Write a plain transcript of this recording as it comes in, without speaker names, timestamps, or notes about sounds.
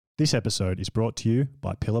This episode is brought to you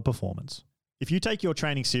by Pillar Performance. If you take your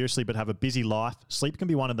training seriously but have a busy life, sleep can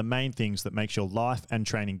be one of the main things that makes your life and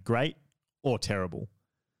training great or terrible.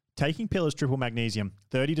 Taking Pillar's triple magnesium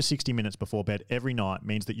 30 to 60 minutes before bed every night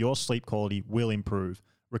means that your sleep quality will improve,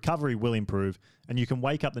 recovery will improve, and you can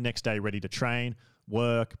wake up the next day ready to train,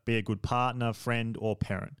 work, be a good partner, friend, or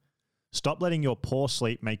parent. Stop letting your poor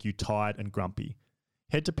sleep make you tired and grumpy.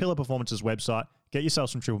 Head to Pillar Performance's website, get yourself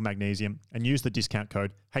some triple magnesium, and use the discount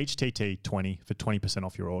code HTT20 for 20%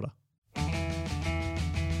 off your order.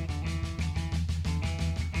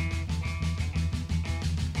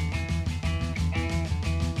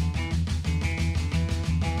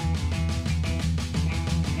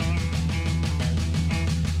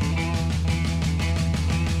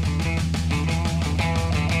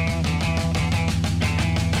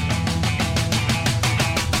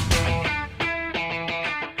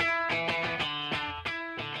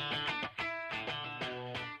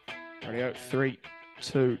 Three,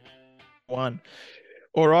 two, one.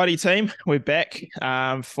 Alrighty, team, we're back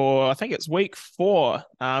for I think it's week 4.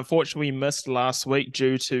 Unfortunately, we missed last week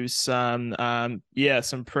due to some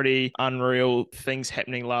pretty unreal things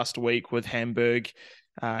happening last week with Hamburg,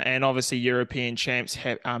 and obviously European champs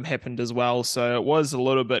happened as well. So it was a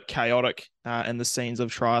little bit chaotic in the scenes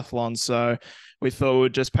of triathlon. So we thought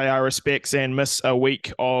we'd just pay our respects and miss a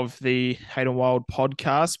week of the Hayden Wilde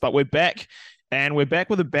podcast, but we're back. And we're back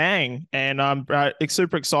with a bang, and I'm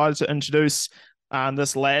super excited to introduce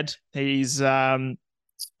this lad. He's all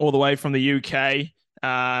the way from the UK.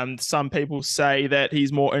 Some people say that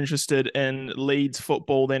he's more interested in Leeds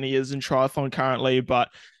football than he is in triathlon currently, but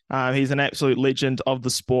he's an absolute legend of the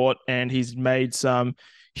sport, and he's made some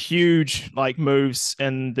huge moves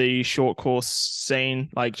in the short course scene,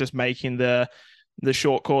 just making the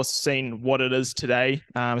short course scene what it is today,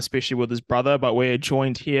 especially with his brother. But we're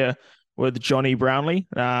joined here with Jonny Brownlee.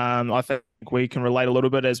 I think we can relate a little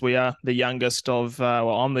bit as we are the youngest of,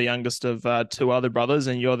 I'm the youngest of 2 other brothers,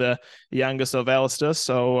 and you're the youngest of Alistair.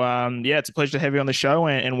 So, it's a pleasure to have you on the show,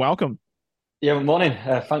 and welcome. Yeah, good morning.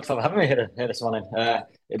 Thanks for having me here this morning.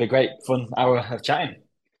 It'd be a great, fun hour of chatting.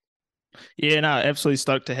 Yeah, no, absolutely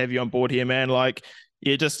stoked to have you on board here, man.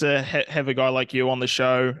 Just to have a guy like you on the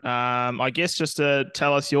show, I guess just to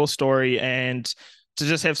tell us your story and to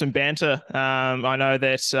just have some banter. I know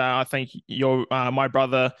that I think my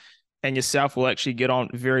brother and yourself will actually get on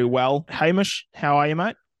very well. Hamish, how are you,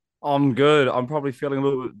 mate? I'm good. I'm probably feeling a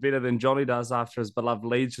little bit better than Jonny does after his beloved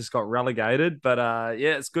Leeds just got relegated. But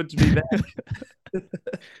it's good to be back.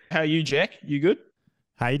 How are you, Jack? You good?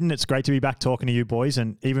 Hayden, it's great to be back talking to you boys,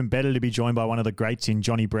 and even better to be joined by one of the greats in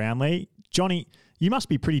Jonny Brownlee. Jonny, you must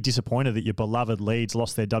be pretty disappointed that your beloved Leeds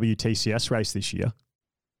lost their WTCS race this year.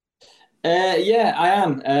 Yeah, I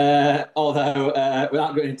am. Although,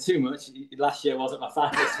 without going into too much, last year wasn't my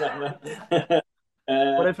finest moment.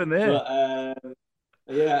 What happened there? But,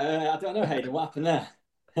 I don't know, Hayden. What happened there?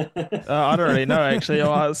 I don't really know, actually.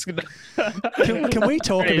 Can we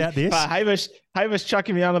talk about this? Hamish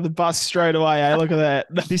chucking me under the bus straight away. Hey, look at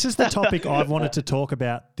that. This is the topic I've wanted to talk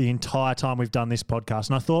about the entire time we've done this podcast,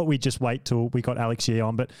 and I thought we'd just wait till we got Alex Yee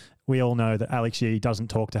on, but we all know that Alex Yee doesn't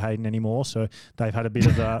talk to Hayden anymore, so they've had a bit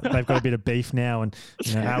of they've got a bit of beef now, and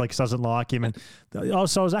Alex doesn't like him, and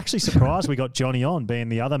so I was actually surprised we got Jonny on, being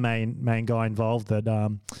the other main guy involved.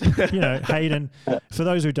 That Hayden, for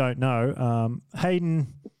those who don't know,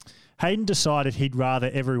 Hayden decided he'd rather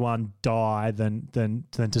everyone die than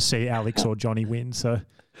to see Alex or Jonny win. So,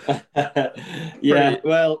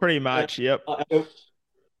 pretty much, yep.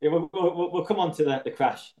 We'll come on to the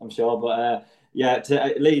crash, I'm sure. But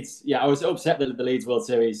to Leeds, I was upset that the Leeds World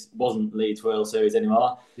Series wasn't Leeds World Series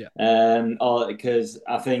anymore. Yeah. Because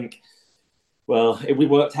I think, we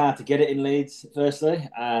worked hard to get it in Leeds, firstly,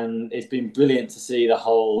 and it's been brilliant to see the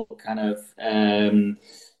whole kind of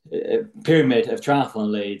pyramid of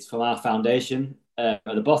triathlon Leeds from our foundation at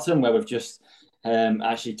the bottom, where we've just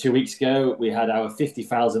actually 2 weeks ago we had our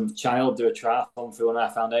 50,000th child do a triathlon through on our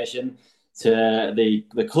foundation, to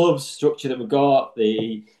the club structure that we've got,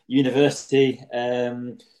 the university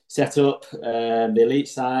set up, the elite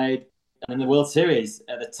side, and then the World Series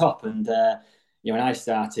at the top. And when I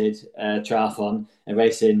started triathlon and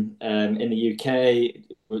racing in the UK,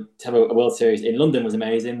 to have a World Series in London was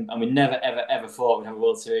amazing, and we never, ever, ever thought we'd have a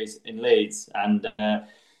World Series in Leeds. And one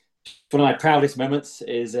of my proudest moments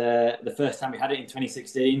is the first time we had it in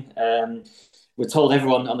 2016. We told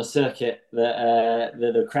everyone on the circuit that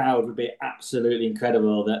the crowd would be absolutely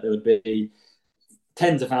incredible, that there would be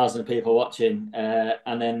tens of thousands of people watching.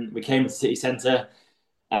 And then we came to the city centre,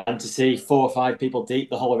 and to see 4 or 5 people deep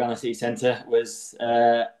the whole around the city centre was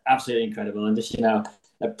absolutely incredible. And just,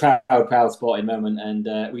 a proud sporting moment,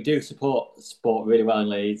 and we do support sport really well in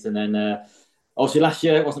Leeds. And then obviously last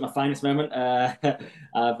year it wasn't my finest moment. I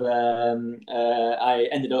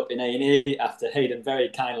ended up in A&E after Hayden very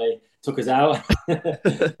kindly took us out.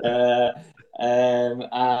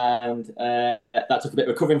 And that took a bit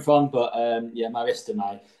of recovering from, but my wrist and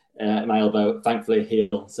my elbow thankfully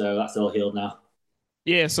healed, so that's all healed now.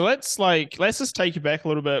 Yeah, so let's just take you back a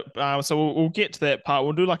little bit. So we'll get to that part.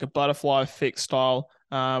 We'll do like a butterfly effect style,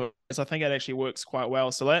 because I think it actually works quite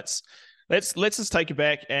well. So let's just take you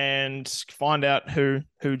back and find out who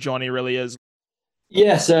Jonny really is.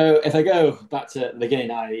 Yeah, so if I go back to the beginning,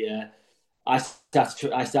 I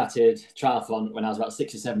started triathlon when I was about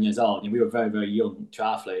 6 or 7 years old, and we were very, very young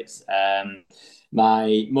triathletes.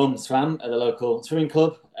 My mum swam at the local swimming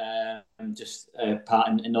club, just part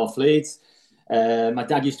in North Leeds. My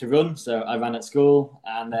dad used to run, so I ran at school,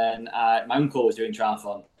 and then my uncle was doing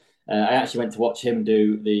triathlon. I actually went to watch him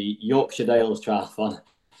do the Yorkshire Dales triathlon,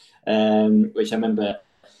 which I remember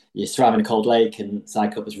you swam in a cold lake and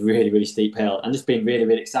cycle up this really, really steep hill, and just being really,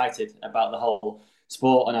 really excited about the whole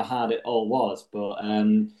sport and how hard it all was. But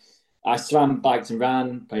I swam, biked and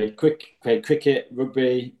ran, played cricket,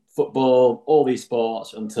 rugby, football, all these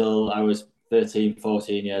sports until I was 13,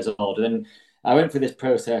 14 years old. And then I went through this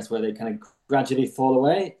process where they kind of gradually fall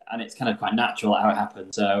away, and it's kind of quite natural how it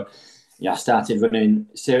happened. So I started running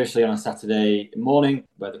seriously on a Saturday morning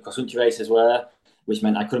where the cross-country races were, which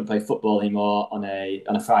meant I couldn't play football anymore on a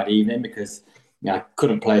Friday evening because I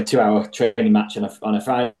couldn't play a 2-hour training match on a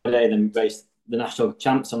Friday, then race the national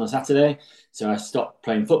champs on a Saturday. So I stopped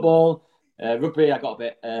playing football. Rugby, I got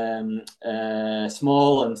a bit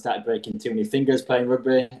small and started breaking too many fingers playing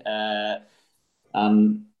rugby.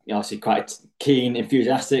 Obviously quite a keen,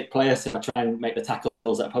 enthusiastic player, so I try and make the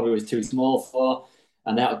tackles that I probably was too small for.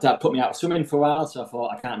 And that put me out swimming for a while, so I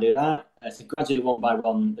thought I can't do that. So gradually, one by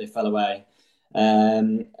one, they fell away.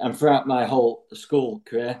 And throughout my whole school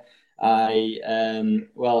career, I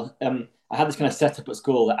had this kind of setup at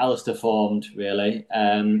school that Alistair formed, really,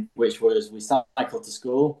 which was we cycled to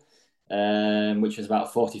school, which was about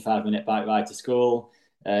a 45-minute bike ride to school.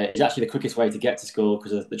 It's actually the quickest way to get to school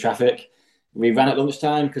because of the traffic. We ran at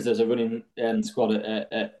lunchtime because there was a running squad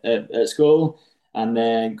at school, and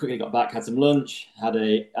then quickly got back, had some lunch, had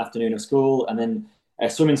an afternoon of school, and then a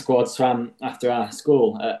swimming squad swam after our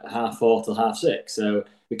school at 4:30 till 6:30. So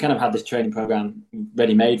we kind of had this training program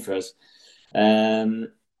ready made for us.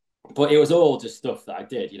 But it was all just stuff that I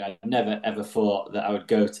did. I never ever thought that I would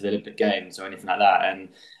go to the Olympic Games or anything like that. And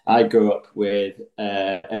I grew up with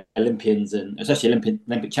Olympians, and especially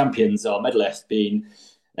Olympic champions or medalists being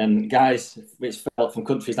guys which felt from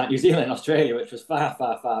countries like New Zealand and Australia, which was far,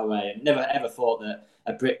 far, far away, and never ever thought that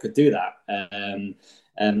a Brit could do that. I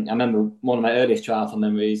remember one of my earliest triathlon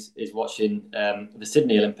memories is watching the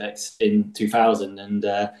Sydney Olympics in 2000 and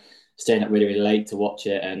staying up really, really late to watch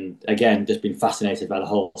it. And again, just been fascinated by the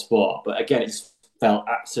whole sport. But again, it just felt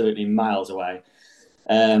absolutely miles away.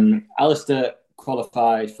 Alistair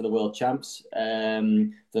qualified for the World Champs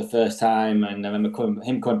for the first time, and I remember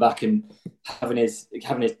him coming back and having his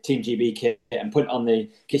Team GB kit and putting it on the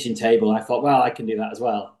kitchen table. And I thought, well, I can do that as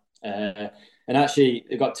well. And actually,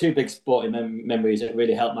 I've got two big sporting memories that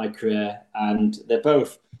really helped my career, and they're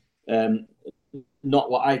both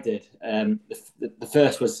not what I did. The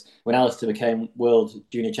first was when Alistair became world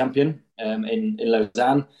junior champion in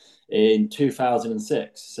Lausanne in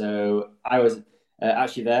 2006. So I was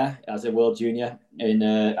actually there as a world junior.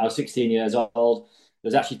 I was 16 years old. There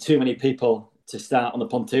was actually too many people to start on the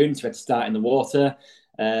pontoon, so we had to start in the water.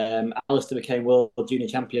 Alistair became world junior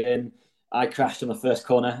champion. I crashed on the first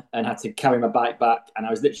corner and had to carry my bike back, and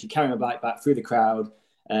I was literally carrying my bike back through the crowd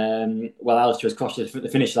while Alistair was crossing the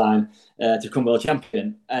finish line to become world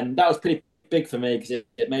champion. And that was pretty big for me because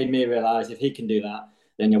it made me realise if he can do that,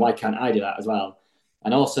 then why can't I do that as well?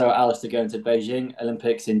 And also Alistair going to Beijing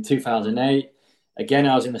Olympics in 2008. Again,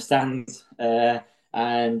 I was in the stands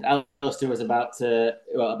and Alistair was about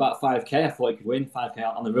 5K. I thought he could win 5K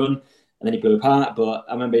out on the run. And then he blew apart. But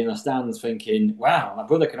I remember in the stands thinking, wow, my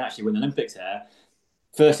brother can actually win the Olympics here.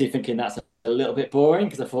 Firstly, thinking that's a little bit boring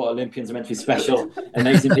because I thought Olympians are meant to be special,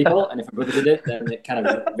 amazing people. And if my brother did it, then it kind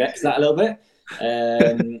of wrecks that a little bit.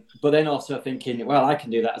 But then also thinking, well, I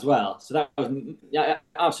can do that as well. So that was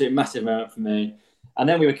absolutely massive moment for me. And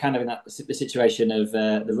then we were kind of in the situation of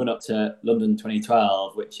the run up to London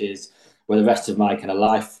 2012, which is where the rest of my kind of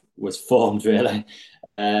life was formed, really.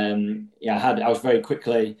 I was very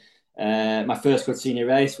quickly. My first good senior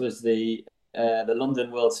race was the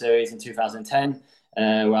London World Series in 2010,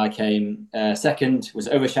 where I came second. Was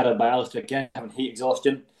overshadowed by Alistair again, having heat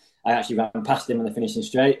exhaustion, I actually ran past him on the finishing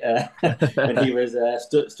straight when he was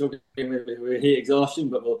struggling with heat exhaustion,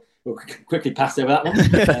 but we'll quickly pass over that one.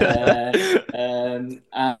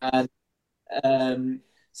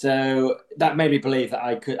 So that made me believe that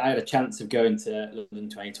I had a chance of going to London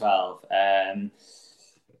 2012.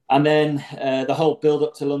 And then the whole build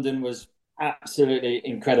up to London was absolutely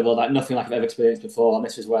incredible, like nothing like I've ever experienced before. And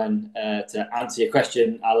this was when, to answer your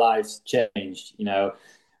question, our lives changed. You know,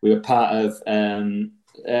 we were part of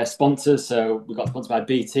sponsors, so we got sponsored by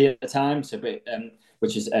BT at the time,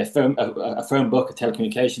 which is a phone book, a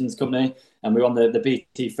telecommunications company, and we were on the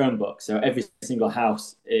BT phone book. So every single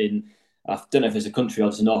house in, I don't know if it's a country or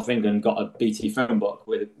just in North England, got a BT phone book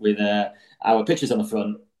with our pictures on the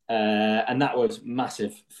front, and that was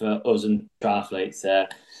massive for us and triathletes.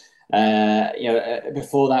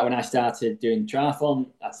 Before that, when I started doing triathlon,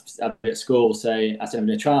 I'd be at school, I said I'm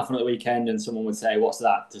doing a triathlon at the weekend, and someone would say, "What's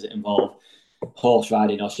that? Does it involve horse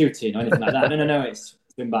riding or shooting or anything like that?" No, it's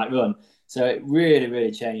swim, bike, run. So it really,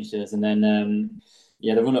 really changed us. And then,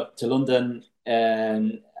 the run up to London,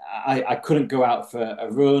 I couldn't go out for a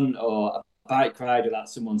run or a bike ride without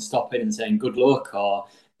someone stopping and saying good luck, or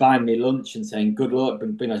buying me lunch and saying good luck,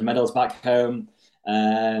 bring those medals back home.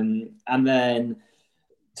 And then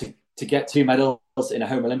to get 2 medals in a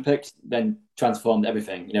home Olympics then transformed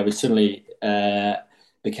everything. You know, we suddenly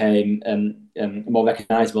became more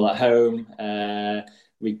recognisable at home.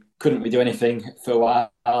 We couldn't really do anything for a while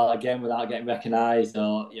again without getting recognised.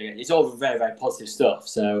 It's all very, very positive stuff.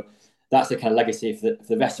 So that's the kind of legacy for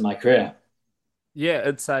the rest of my career. Yeah,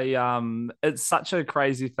 it's such a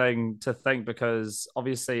crazy thing to think, because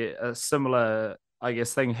obviously a similar, I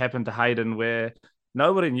guess, thing happened to Hayden where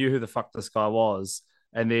nobody knew who the fuck this guy was.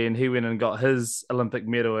 And then he went and got his Olympic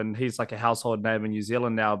medal, and he's like a household name in New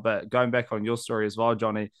Zealand now. But going back on your story as well,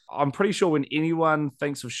 Jonny, I'm pretty sure when anyone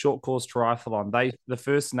thinks of short course triathlon, the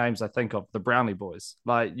first names I think of, the Brownlee boys.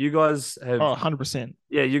 Like, you guys have... Oh, 100%.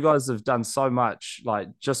 Yeah, you guys have done so much, like,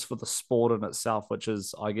 just for the sport in itself, which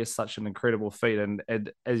is, I guess, such an incredible feat. And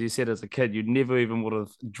as you said, as a kid, you never even would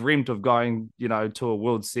have dreamt of going, to a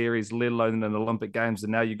World Series, let alone an Olympic Games.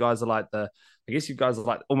 And now you guys are like I guess you guys are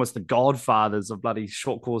like almost the godfathers of bloody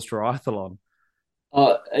short course triathlon.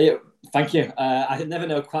 Thank you. I never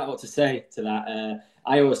know quite what to say to that.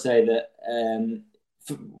 I always say that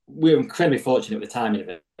we were incredibly fortunate with the timing of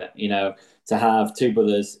it, to have 2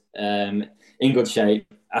 brothers in good shape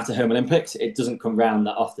at a home Olympics. It doesn't come round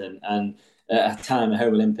that often. And at a time, a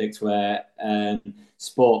home Olympics where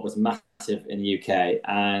sport was massive in the UK,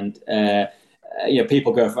 and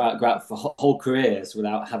people go out for whole careers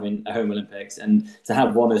without having a home Olympics, and to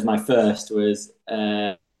have one as my first was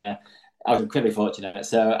I was incredibly fortunate.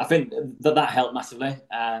 So I think that helped massively,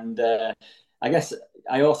 and I guess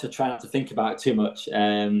I also try not to think about it too much,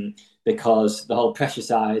 because the whole pressure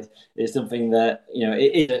side is something that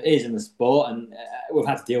it is in the sport, and we've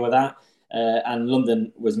had to deal with that. And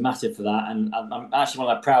London was massive for that. And I'm actually, one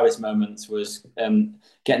of my proudest moments was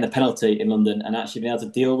getting the penalty in London and actually being able to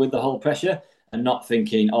deal with the whole pressure and not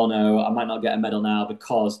thinking, oh no, I might not get a medal now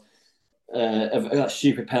because of a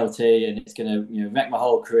stupid penalty and it's going to wreck my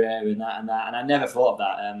whole career and that. And I never thought of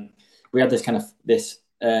that. We had this kind of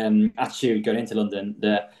attitude going into London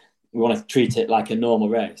that we want to treat it like a normal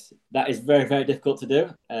race. That is very, very difficult to do.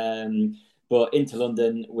 But into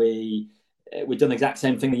London, we've done the exact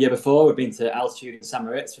same thing the year before. We've been to altitude in St.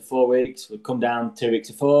 Moritz for 4 weeks. We've come down 2 weeks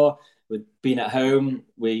before. We've been at home.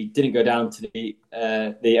 We didn't go down to the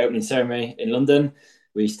opening ceremony in London.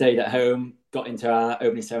 We stayed at home, got into our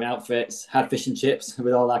opening ceremony outfits, had fish and chips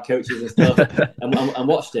with all our coaches and stuff, and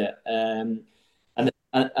watched it. And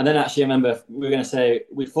then actually, I remember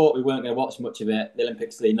we thought we weren't going to watch much of it, the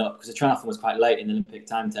Olympics leading up, because the triathlon was quite late in the Olympic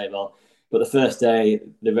timetable. But the first day,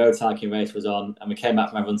 the road cycling race was on, and we came back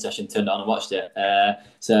from our run session, turned it on and watched it.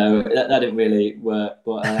 So that didn't really work.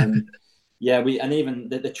 But even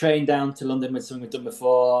the train down to London was something we've done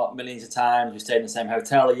before millions of times. We stayed in the same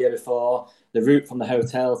hotel the year before. The route from the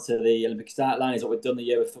hotel to the Olympic start line is what we've done the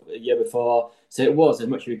year before. So it was as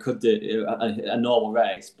much as we could do a normal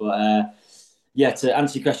race. But to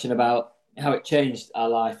answer your question about how it changed our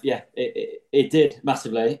life, it did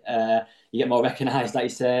massively. You get more recognised, like you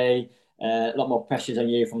say. A lot more pressures on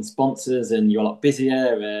you from sponsors, and you're a lot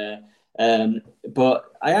busier. But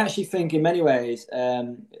I actually think, in many ways,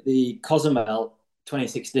 the Cozumel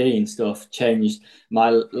 2016 stuff changed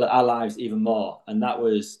our lives even more, and that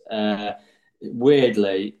was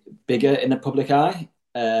weirdly bigger in the public eye.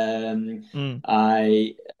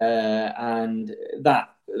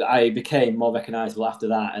 I became more recognisable after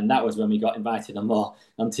that, and that was when we got invited on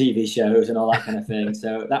TV shows and all that kind of thing.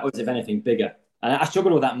 So that was, if anything, bigger. And I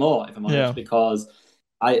struggled with that more, if I'm honest, because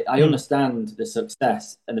I understand the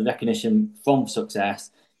success and the recognition from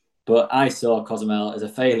success, but I saw Cozumel as a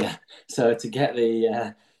failure. So to get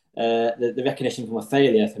the recognition from a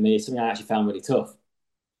failure for me is something I actually found really tough.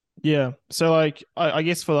 Yeah. So like I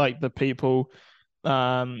guess for like the people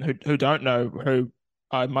who don't know, who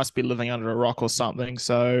I must be living under a rock or something.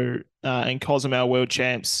 So in Cozumel World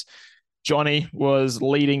Champs, Jonny was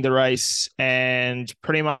leading the race and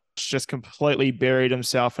pretty much just completely buried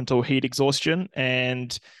himself until heat exhaustion.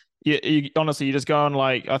 And honestly, you just go on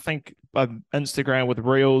like, I think Instagram with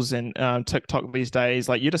Reels and TikTok these days,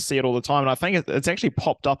 like you just see it all the time. And I think it's actually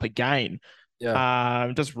popped up again.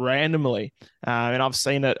 Yeah. Just randomly, and I've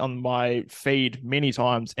seen it on my feed many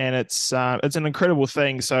times, and it's an incredible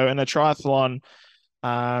thing. So in a triathlon,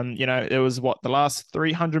 it was the last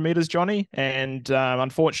 300 meters, Jonny, and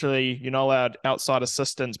unfortunately, you're not allowed outside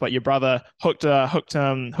assistance, but your brother hooked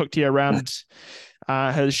you around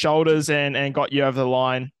his shoulders and got you over the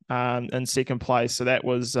line in second place. So that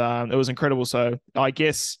was it was incredible. So I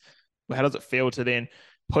guess, how does it feel to then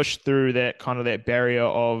push through that kind of that barrier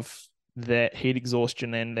of that heat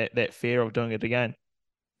exhaustion and that fear of doing it again?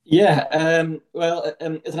 Yeah,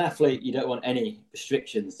 as an athlete, you don't want any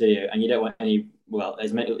restrictions, do you? And you don't want any,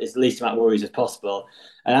 as least amount of worries as possible.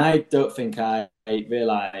 And I don't think I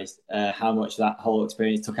realised how much that whole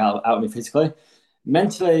experience took out of me physically.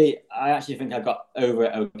 Mentally, I actually think I got over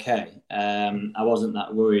it okay. I wasn't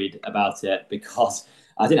that worried about it because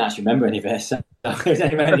I didn't actually remember any of it. So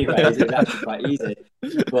in many ways, it was actually quite easy.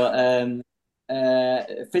 But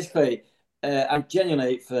physically, I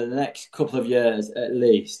genuinely, for the next couple of years at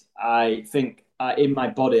least, I think in my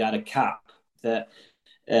body I had a cap that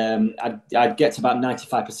I'd get to about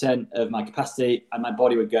 95% of my capacity, and my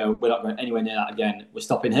body would go, "We're not going anywhere near that again. We're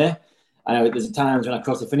stopping here." And there's times when I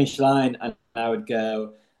crossed the finish line, and I would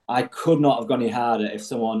go, "I could not have gone any harder if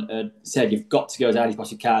someone had said you've got to go as hard as you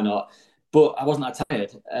possibly can." But I wasn't that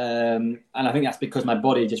tired, and I think that's because my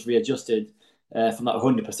body just readjusted from that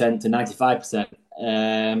 100% to 95%.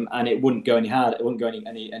 And it wouldn't go any harder. It wouldn't go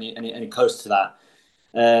any close to that.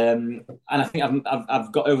 And I think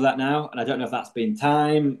I've got over that now. And I don't know if that's been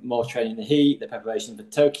time, more training in the heat, the preparation for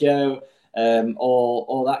Tokyo,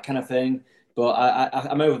 all that kind of thing. But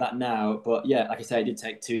I'm over that now. But yeah, like I say, it did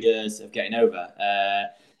take 2 years of getting over.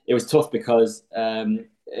 It was tough because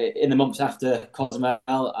in the months after Cozumel,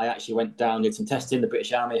 I actually went down, did some testing. The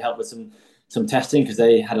British Army helped with some testing because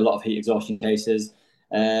they had a lot of heat exhaustion cases.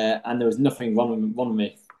 And there was nothing wrong with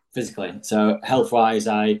me physically. So health-wise,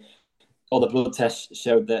 all the blood tests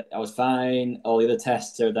showed that I was fine. All the other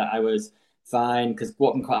tests showed that I was fine. Because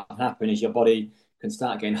what can quite happen is your body can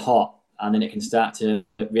start getting hot, and then it can start to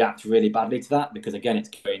react really badly to that. Because again, it's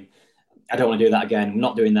going, I don't want to do that again. I'm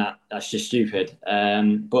not doing that. That's just stupid.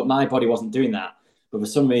 But my body wasn't doing that. But for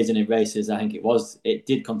some reason in races, I think it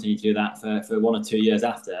did continue to do that for 1 or 2 years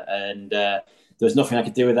after. And there was nothing I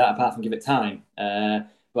could do with that apart from give it time.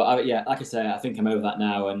 But like I say, I think I'm over that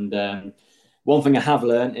now. And one thing I have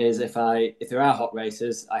learned is if there are hot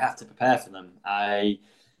races, I have to prepare for them. I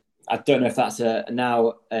don't know if that's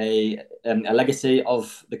now a legacy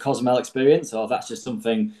of the Cozumel experience, or if that's just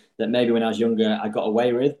something that maybe when I was younger I got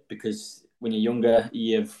away with, because when you're younger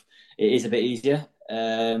it is a bit easier.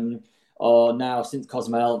 Or now since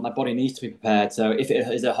Cozumel, my body needs to be prepared. So if it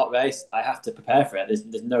is a hot race, I have to prepare for it.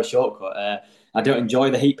 There's no shortcut. I don't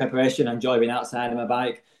enjoy the heat preparation. I enjoy being outside on my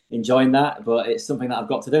bike, enjoying that, but it's something that I've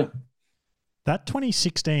got to do. That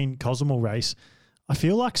 2016 Cozumel race, I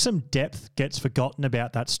feel like some depth gets forgotten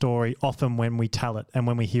about that story often when we tell it and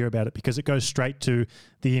when we hear about it, because it goes straight to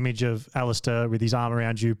the image of Alistair with his arm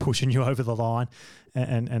around you, pushing you over the line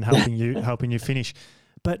and helping you finish.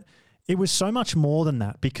 But it was so much more than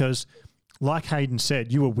that, because like Hayden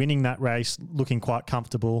said, you were winning that race, looking quite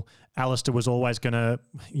comfortable. Alistair was always going to,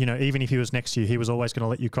 even if he was next to you, he was always going to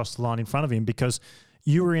let you cross the line in front of him, because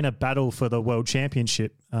you were in a battle for the World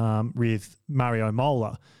Championship with Mario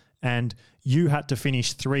Mola, and you had to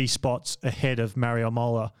finish 3 spots ahead of Mario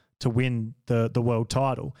Mola to win the world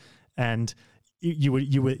title. And you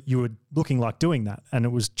were looking like doing that, and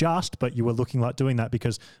it was just, but you were looking like doing that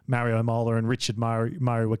because Mario Mola and Richard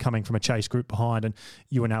Murray were coming from a chase group behind, and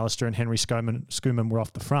you and Alistair and Henry Schoeman were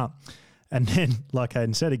off the front. And then, like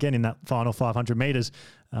Hayden said, again, in that final 500 metres,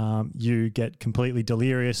 you get completely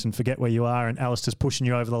delirious and forget where you are, and Alistair's pushing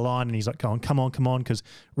you over the line, and he's like going, come on, because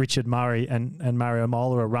Richard Murray and Mario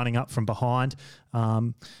Mola are running up from behind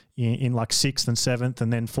in like 6th and 7th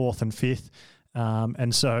and then 4th and 5th.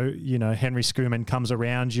 And so, Henry Schoeman comes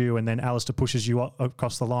around you, and then Alistair pushes you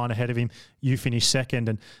across the line ahead of him. You finish second,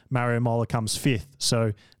 and Mario Mola comes fifth.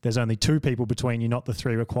 So there's only 2 people between you, not the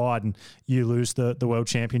 3 required, and you lose the World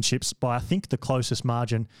Championships by, I think, the closest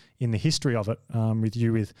margin in the history of it.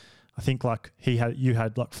 With I think you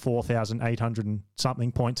had like 4,800 and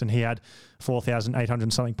something points, and he had 4,800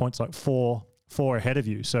 and something points, like four ahead of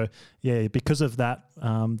you. So yeah, because of that,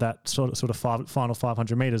 that sort of final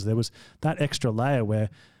 500 meters, there was that extra layer where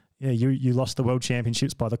you lost the World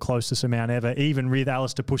Championships by the closest amount ever, even with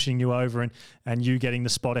Alistair pushing you over and you getting the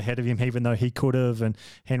spot ahead of him, even though he could have, and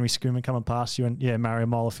Henry Schoeman coming past you, and Mario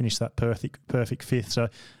Mola finished that perfect fifth. So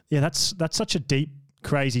yeah, that's such a deep,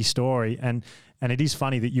 crazy story, and it is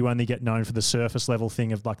funny that you only get known for the surface level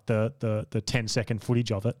thing of like the 10-second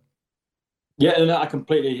footage of it. Yeah, no, I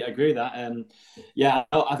completely agree with that.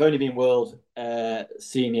 I've only been world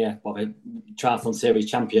senior triathlon series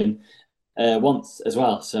champion once as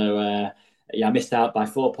well. So I missed out by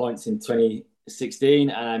 4 points in 2016,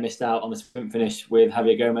 and I missed out on the sprint finish with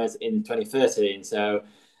Javier Gomez in 2013. So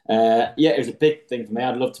it was a big thing for me.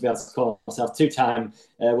 I'd love to be able to call myself 2-time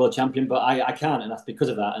world champion, but I can't, and that's because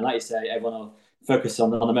of that. And like you say, everyone will focus on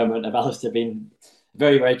the moment of Alistair being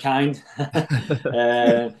very, very kind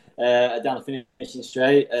down the finishing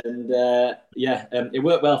straight, and it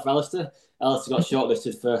worked well for Alistair. Alistair got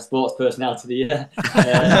shortlisted for Sports Personality of the Year.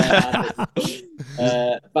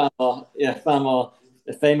 Far more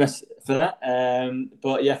famous for that.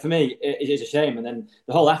 But yeah, for me, it is a shame. And then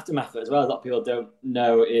the whole aftermath as well, a lot of people don't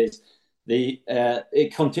know, is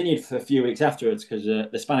it continued for a few weeks afterwards, because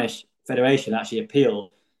the Spanish Federation actually appealed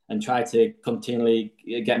and tried to continually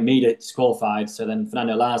get me disqualified. So then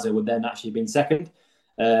Fernando Laza would then actually have been second,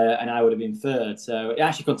 and I would have been third. So it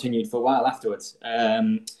actually continued for a while afterwards.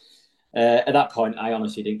 At that point, I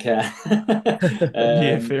honestly didn't care.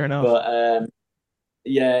 Fair enough. But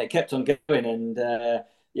it kept on going, and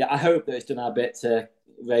I hope that it's done our bit to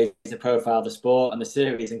raise the profile of the sport and the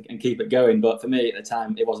series and keep it going. But for me at the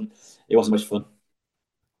time, it wasn't much fun.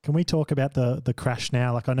 Can we talk about the crash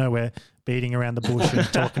now? Like, I know we're beating around the bush and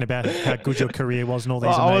talking about how good your career was and all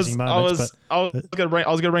these amazing moments. I was going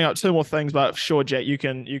to bring up 2 more things, but sure, Jack, you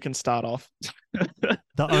can start off. The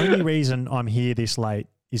only reason I'm here this late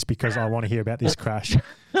is because I want to hear about this crash.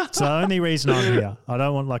 It's the only reason I'm here. I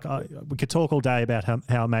don't want, we could talk all day about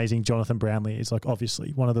how amazing Jonathan Brownlee is. Like,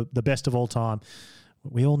 obviously one of the best of all time.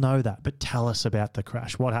 We all know that, but tell us about the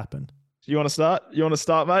crash. What happened? You want to start?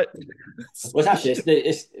 Mate? Well,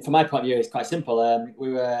 it's from my point of view, it's quite simple.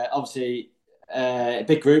 We were obviously a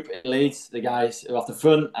big group in Leeds. The guys are off the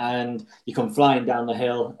front, and you come flying down the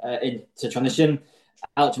hill into transition,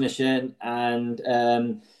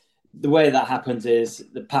 and the way that happens is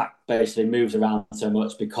the pack basically moves around so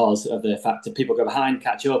much because of the fact that people go behind,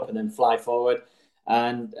 catch up, and then fly forward.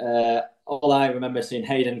 And all I remember seeing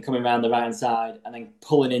Hayden coming around the right-hand side and then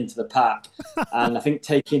pulling into the pack, and I think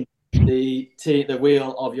taking the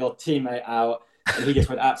wheel of your teammate out, and he just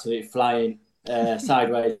went absolutely flying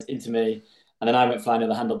sideways into me, and then I went flying over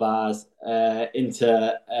the handlebars and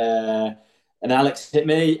Alex hit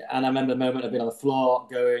me, and I remember the moment of being on the floor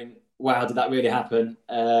going, wow, did that really happen?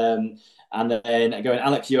 And then going,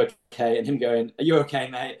 Alex, you okay? And him going, are you okay,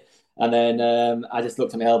 mate? And then I just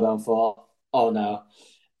looked at my elbow and thought, oh no.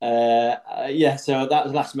 So that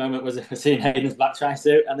was the last moment, was seeing Hayden's black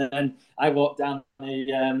tri-suit, and then I walked down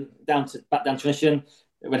down transition.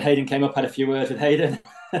 When Hayden came up, had a few words with Hayden,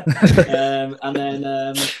 and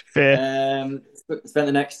then spent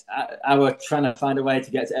the next hour trying to find a way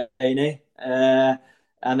to get to A&E,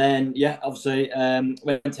 and then obviously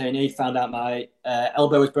went to A&E, found out my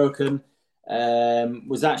elbow was broken.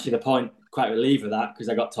 Was actually the point quite relieved of that, because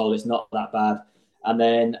I got told it's not that bad. And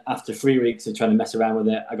then after 3 weeks of trying to mess around with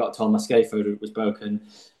it, I got told my scaphoid was broken.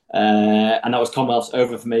 And that was Commonwealth's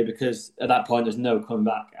over for me, because at that point, there's no coming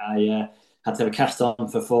back. I had to have a cast on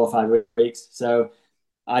for 4 or 5 weeks. So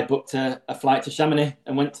I booked a flight to Chamonix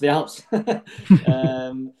and went to the Alps. Nice.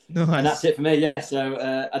 And that's it for me, yeah.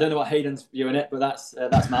 So I don't know what Hayden's viewing it, but that's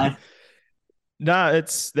mine. No,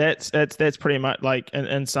 that's pretty much, like,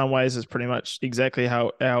 in some ways, it's pretty much exactly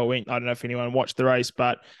how it went. I don't know if anyone watched the race,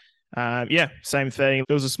 but same thing.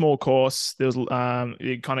 There was a small course. There was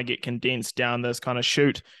you kind of get condensed down this kind of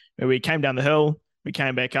chute where we came down the hill, we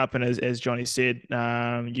came back up, and as Jonny said,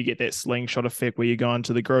 you get that slingshot effect where you go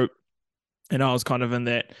into the group, and I was kind of in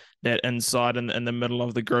that inside in the middle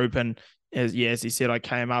of the group, and as he said, I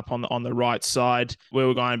came up on the right side. We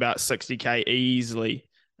were going about 60k easily.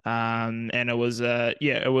 And it was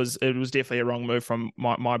definitely a wrong move from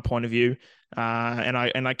my point of view.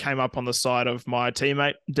 And I came up on the side of my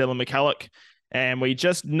teammate Dylan McCulloch, and we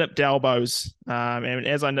just nipped elbows. And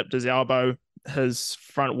as I nipped his elbow, his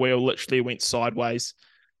front wheel literally went sideways.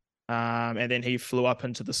 And then he flew up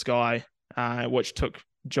into the sky, which took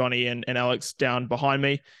Jonny and Alex down behind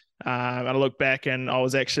me. And I look back and I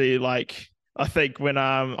was actually like, I think when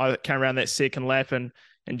I came around that second lap and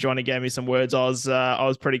Jonny gave me some words, I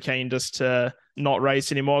was pretty keen just to not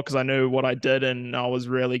race anymore because I knew what I did and I was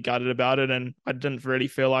really gutted about it. And I didn't really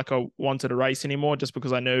feel like I wanted to race anymore just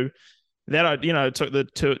because I knew that I, took the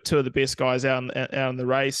two of the best guys out in the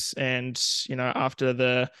race. And, after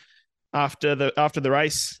the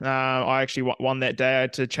race, I actually won that day. I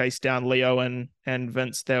had to chase down Leo and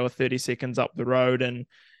Vince. They were 30 seconds up the road, and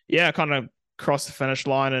I kind of crossed the finish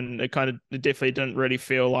line, and it definitely didn't really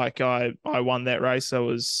feel like I won that race.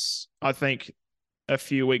 I think a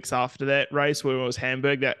few weeks after that race, where it was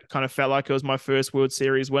Hamburg, that kind of felt like it was my first World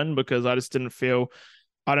Series win because I just didn't feel.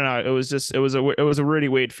 I don't know. It was a really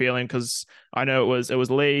weird feeling because I know it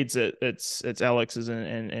was Leeds. It's Alex's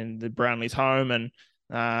and the Brownlee's home, and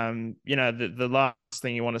the last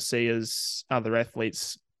thing you want to see is other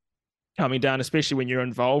athletes coming down, especially when you're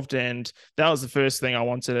involved. And that was the first thing I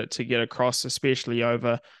wanted it to get across, especially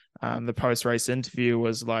over the post-race interview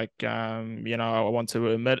was like, I want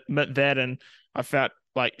to admit that. And I felt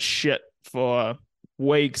like shit for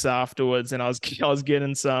weeks afterwards. And I was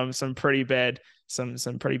getting some pretty bad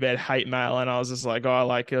hate mail. And I was just like,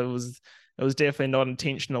 it was definitely not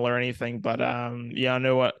intentional or anything, but I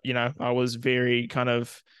knew what, I was very kind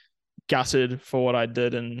of gutted for what I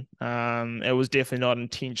did, and it was definitely not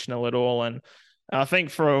intentional at all. And I think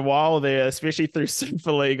for a while there, especially through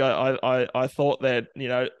Super League, I thought that,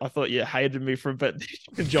 I thought you hated me for a bit,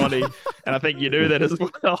 Jonny, and I think you knew that as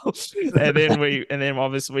well. and then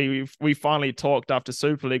obviously we finally talked after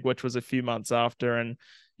Super League, which was a few months after, and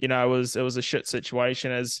it was a shit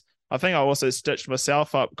situation. As I think I also stitched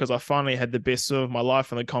myself up because I finally had the best swim of my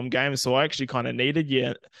life in the Com Games. So I actually kind of needed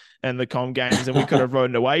you in the Com Games, and we could have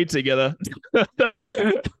ridden away together.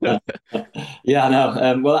 Yeah, I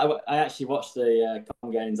know. Well, I actually watched the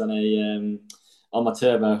Com Games on my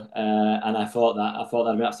turbo, and I thought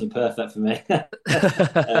that'd be absolutely perfect for me.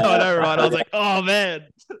 I know, right? I was like, oh man.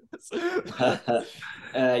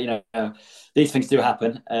 These things do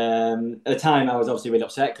happen. At the time, I was obviously really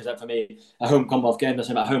upset because for me, a home Commonwealth game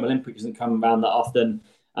doesn't about home Olympics doesn't come around that often,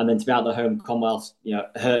 and then to be out the home Commonwealth,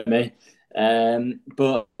 hurt me.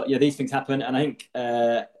 But these things happen, and I think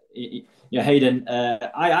Hayden.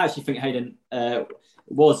 I actually think Hayden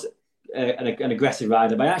was an aggressive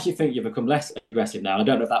rider, but I actually think you've become less aggressive now. I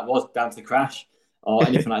don't know if that was down to the crash or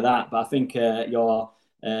anything like that, but I think you're.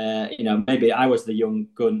 Maybe I was the young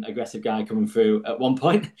gun aggressive guy coming through at one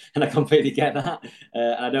point, and I completely get that.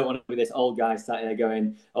 And I don't want to be this old guy sat here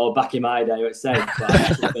going, "Oh, back in my day, it's safe."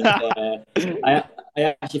 But I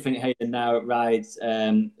actually think Hayden now rides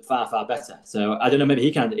far better. So I don't know. Maybe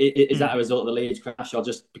he can. Is that a result of the Leeds crash, or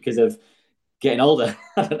just because of getting older?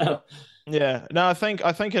 I don't know. Yeah, no, I think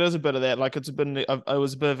it is a bit of that. Like it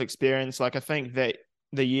was a bit of experience. Like I think that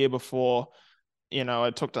the year before,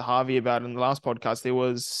 I talked to Harvey about it in the last podcast. There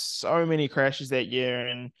was so many crashes that year,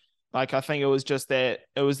 and like I think it was that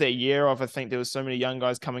year of, I think there was so many young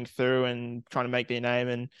guys coming through and trying to make their name.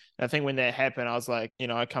 And I think when that happened, I was like,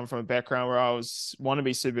 I come from a background where I want to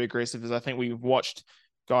be super aggressive, as I think we've watched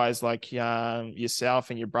guys like yourself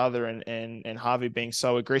and your brother and Harvey being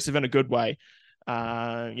so aggressive in a good way.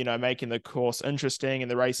 Making the course interesting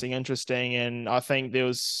and the racing interesting. And I think there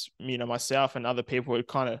was, myself and other people were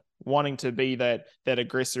kind of wanting to be that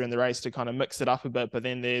aggressor in the race to kind of mix it up a bit. But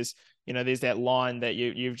then there's that line that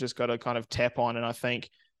you've just got to kind of tap on. And I think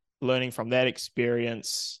learning from that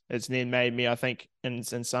experience, it's then made me, I think, in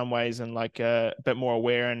some ways, and like a bit more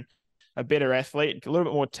aware and a better athlete, a little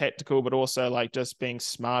bit more tactical, but also like just being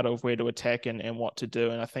smart of where to attack and what to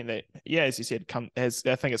do. And I think that, as you said, I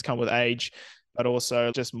think it's come with age, but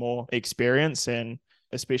also just more experience, and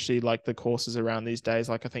especially like the courses around these days.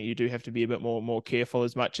 Like I think you do have to be a bit more careful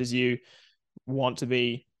as much as you want to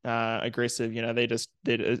be aggressive.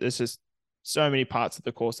 It's just so many parts of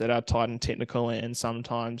the course that are tight and technical, and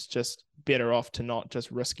sometimes just better off to not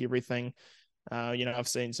just risk everything. I've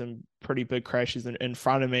seen some pretty big crashes in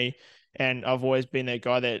front of me, and I've always been that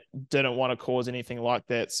guy that didn't want to cause anything like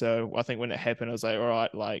that. So I think when it happened, I was like, all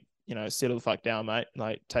right, like, settle the fuck down, mate.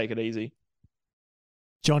 Like, take it easy.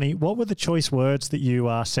 Jonny, what were the choice words that you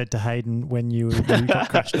said to Hayden when you got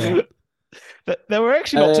crashed out? They were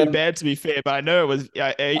actually not too bad, to be fair, but I know it was.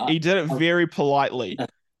 He did it very politely.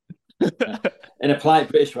 In a polite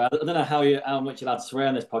British way. I don't know how much you've had to swear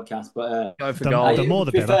on this podcast, but go for gold. The more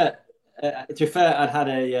the better. To be fair, I'd had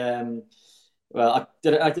a. I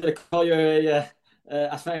did call you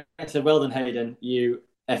I think I said, "Well done, Hayden, you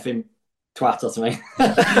effing twat," or something.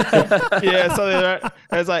 Yeah, something like that.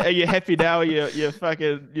 It was like, "Are you happy now? You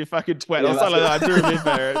fucking twat," or something like that. I do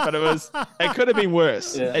remember it, but it could have been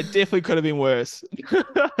worse. Yeah. It definitely could have been worse. Well,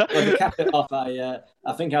 to cap it off, I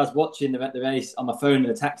think I was watching the race on my phone in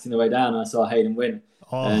the taxi on the way down, and I saw Hayden win.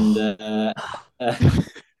 Oh. And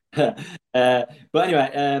but anyway,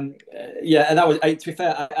 yeah, and that was, to be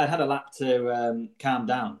fair, I had a lap to calm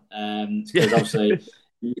down, because obviously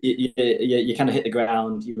you kind of hit the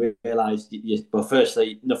ground, you realise, well,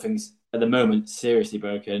 firstly, nothing's at the moment seriously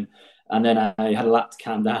broken, and then I had a lap to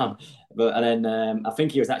calm down, and then I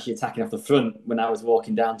think he was actually attacking off the front when I was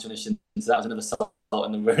walking down to finish, so that was another salt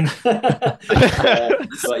in the run. But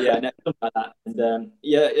yeah, something like that. And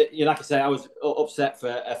yeah, like I say, I was upset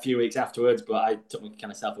for a few weeks afterwards, but I took my kind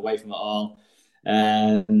of self away from it all.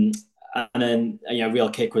 And then real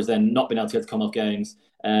kick was then not being able to go to Commonwealth Games.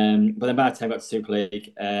 But then by the time I got to Super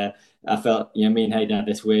League, I felt me and Hayden had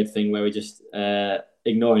this weird thing where we just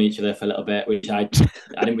ignoring each other for a little bit, which I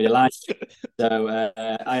didn't really like. So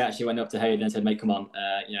I actually went up to Hayden and said, "Mate, come on,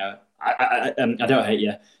 I don't hate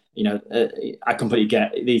you. I completely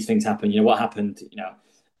get these things happen. What happened,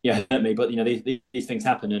 hurt me, but these things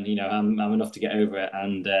happen, and I'm enough to get over it,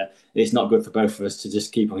 and it's not good for both of us to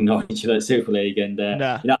just keep ignoring each other at Super League." And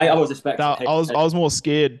Nah. I always expect. No, I was more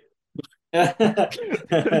scared. You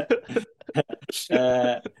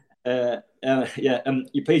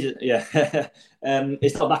please, yeah.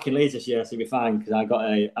 It's not back in Leeds this year, so you'll be fine, because I've got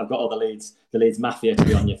all the Leeds mafia to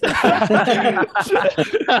be on you.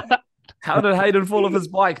 How did Hayden fall off his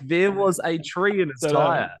bike? There was a tree in his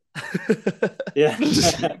tyre. Yeah.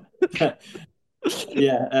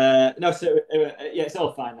 Yeah. No, so it's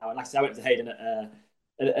all fine now. And like I said, I went to Hayden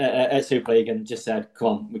at Super League and just said, "Come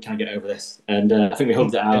on, we can't get over this." And I think we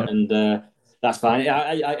hugged it out, and that's fine.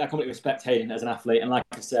 I completely respect Hayden as an athlete, and like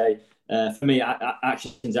I say, for me,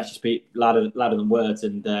 actions actually speak louder than words,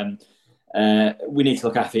 and we need to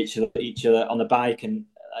look after each other on the bike. And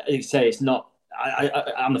you say, it's not.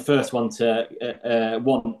 I'm the first one to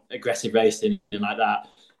want aggressive racing and like that,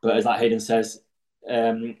 but as like Hayden says,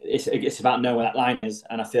 it's about knowing where that line is,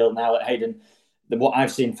 and I feel now that Hayden, what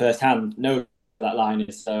I've seen firsthand, knows where that line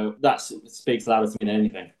is, so that speaks louder to me than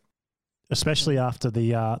anything. Especially after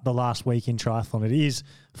the last week in triathlon, it is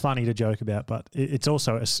funny to joke about, but it's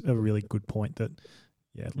also a really good point that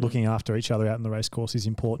looking after each other out in the race course is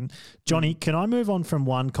important. Jonny, can I move on from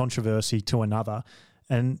one controversy to another?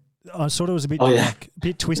 And I sort of was a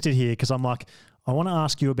bit twisted here, because I'm like, I want to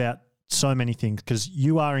ask you about so many things, because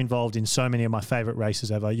you are involved in so many of my favourite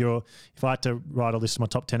races ever. If I had to write a list of my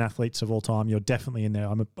top 10 athletes of all time, you're definitely in there.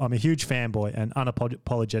 I'm a huge fanboy, and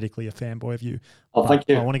unapologetically a fanboy of you. Oh, thank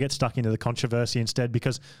you. I want to get stuck into the controversy instead,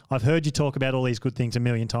 because I've heard you talk about all these good things a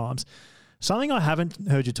million times. Something I haven't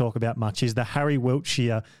heard you talk about much is the Harry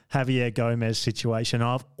Wiltshire, Javier Gomez situation.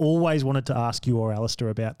 I've always wanted to ask you or Alistair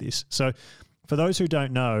about this. So for those who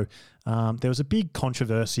don't know, there was a big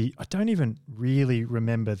controversy. I don't even really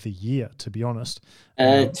remember the year, to be honest.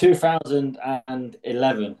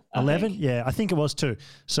 2011. 11? Yeah, I think it was too.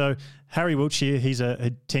 So Harry Wiltshire, he's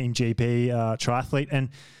a Team GP triathlete, and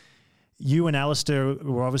you and Alistair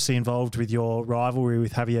were obviously involved with your rivalry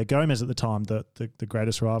with Javier Gomez at the time, the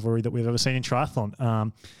greatest rivalry that we've ever seen in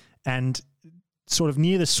triathlon. And sort of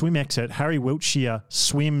near the swim exit, Harry Wiltshire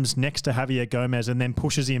swims next to Javier Gomez and then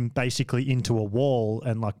pushes him basically into a wall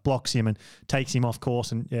and like blocks him and takes him off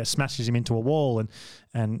course and smashes him into a wall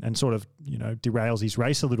and sort of, derails his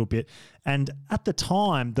race a little bit. And at the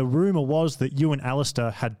time, the rumor was that you and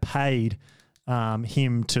Alistair had paid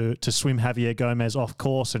him to swim Javier Gomez off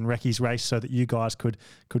course and wreck his race so that you guys could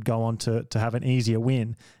go on to have an easier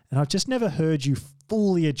win. And I've just never heard you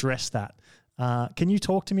fully address that. Can you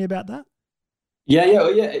talk to me about that?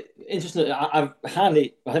 Yeah. Interesting. I don't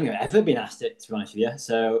think I've ever been asked it, to be honest with you.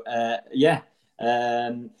 So,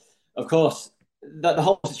 of course, the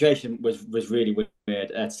whole situation was really weird.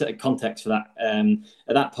 To set the context for that,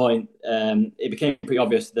 at that point, it became pretty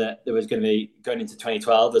obvious that there was going to be, going into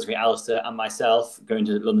 2012, there's going to be Alistair and myself going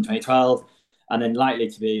to London 2012, and then likely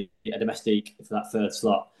to be a domestique for that third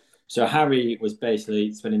slot. So Harry was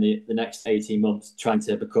basically spending the next 18 months trying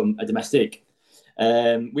to become a domestique.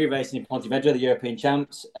 We were racing in Pontevedra, the European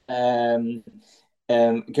champs.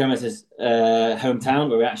 Gomez's hometown,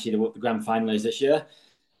 where we're actually the grand finalists this year.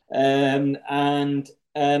 We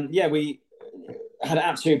had an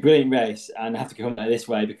absolutely brilliant race, and I have to come at it this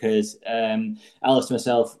way because Alice and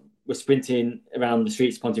myself were sprinting around the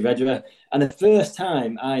streets of Pontevedra, and the first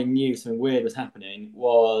time I knew something weird was happening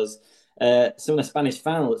was some of the Spanish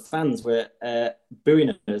fans were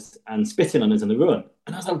booing us and spitting on us on the run,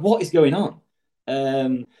 and I was like, "What is going on?"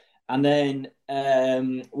 And then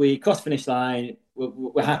we crossed the finish line.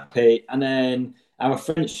 We're happy. And then our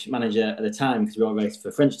French manager at the time, because we all raced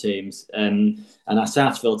for French teams, and our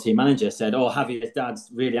Sarsfield team manager said, "Oh, Javier's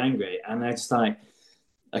dad's really angry." And I just like,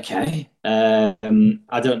 okay, I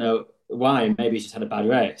don't know why. Maybe he's just had a bad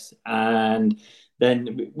race. And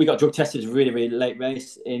then we got drug tested. It was a really, really late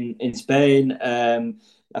race in Spain.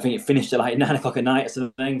 I think it finished at like 9 o'clock at night or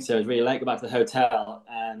something. So it was really late. Go back to the hotel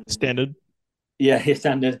and Standard. Yeah, his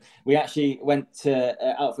standard. We actually went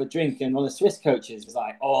out for a drink, and one of the Swiss coaches was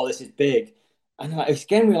like, "Oh, this is big," and like,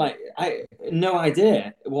 again, we were like, "I no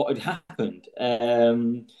idea what had happened."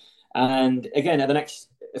 And again, at the next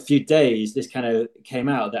few days, this kind of came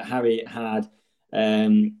out that Harry had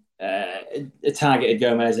targeted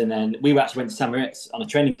Gomez, and then we actually went to St. Moritz on a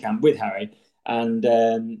training camp with Harry, and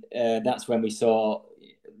that's when we saw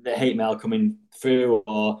the hate mail coming through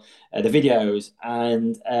or the videos,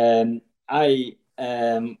 and I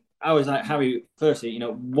was like, Harry, firstly,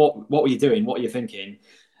 what were you doing? What were you thinking?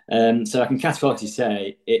 So I can categorically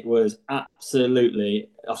say it was absolutely,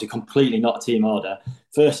 obviously, completely not a team order.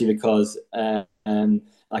 Firstly, because, like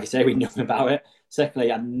I say, we knew nothing about it.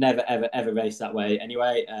 Secondly, I've never, ever, ever raced that way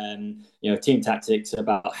anyway. Team tactics are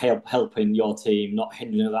about helping your team, not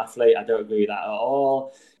hindering another athlete. I don't agree with that at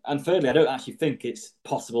all. And thirdly, I don't actually think it's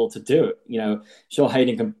possible to do it. Sure,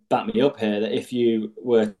 Hayden can back me up here that if you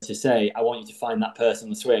were to say, I want you to find that person on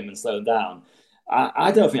the swim and slow them down,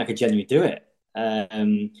 I don't think I could genuinely do it.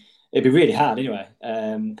 It'd be really hard anyway.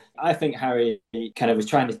 I think Harry kind of was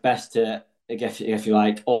trying his best to, I guess, if you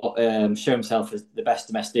like, show himself as the best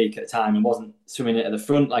domestique at the time and wasn't swimming it at the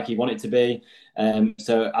front like he wanted to be.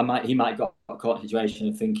 So he might got caught in a situation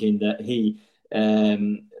of thinking that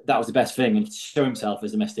that was the best thing and show himself as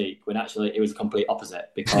a domestique when actually it was the complete opposite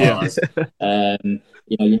because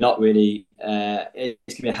you're not really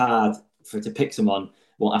it's gonna be hard to pick someone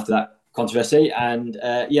after that controversy. And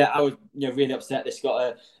I was really upset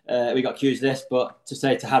we got accused of this, but to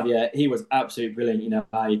say to Javier, he was absolutely brilliant.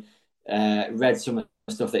 I read some of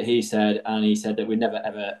the stuff that he said, and he said that we'd never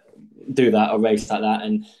ever do that or race like that,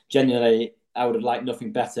 and genuinely I would have liked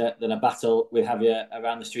nothing better than a battle with Javier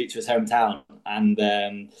around the streets of his hometown. And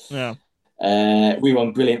we were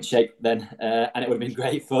in brilliant shape then, and it would have been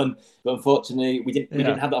great fun. But unfortunately, we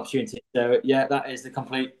didn't have the opportunity. So that is the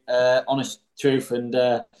complete honest truth. And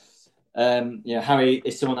Harry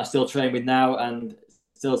is someone I still train with now, and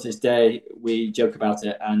still to this day we joke about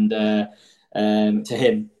it. And to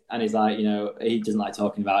him, and he's like, he doesn't like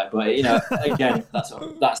talking about it. But again, that's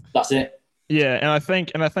it. Yeah, and I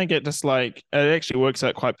think it just like it actually works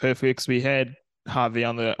out quite perfectly because we had Harvey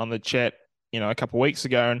on the chat, a couple of weeks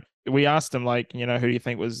ago, and we asked him who do you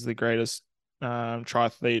think was the greatest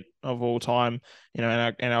triathlete of all time, in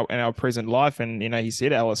our present life, and he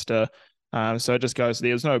said Alistair. So it just goes,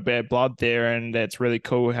 there's no bad blood there, and that's really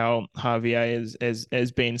cool how Javier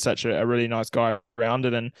has been such a really nice guy around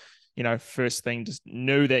it, and first thing just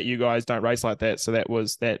knew that you guys don't race like that, so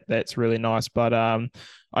that's really nice. But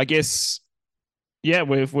I guess. Yeah,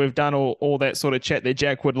 we've done all that sort of chat that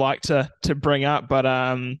Jack would like to bring up, but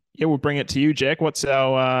we'll bring it to you, Jack. What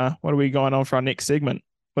are we going on for our next segment?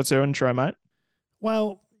 What's our intro, mate?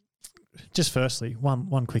 Well, just firstly,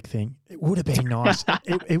 one quick thing. It would have been nice.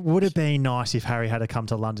 it would have been nice if Harry had to come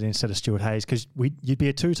to London instead of Stuart Hayes, because you'd be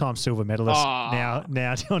a 2-time silver medalist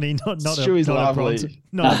now, Jonny. Not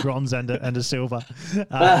a bronze and a silver.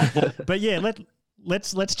 But yeah,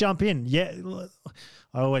 let's jump in. Yeah.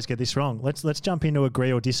 I always get this wrong. Let's jump into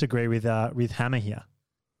agree or disagree with Hammer here.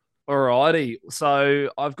 Alrighty. So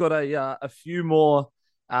I've got a few more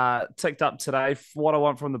ticked up today. What I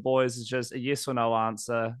want from the boys is just a yes or no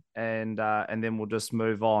answer, and then we'll just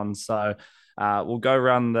move on. So we'll go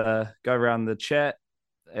around the chat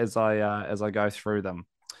as I go through them.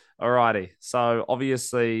 Alrighty. So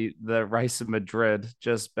obviously the race in Madrid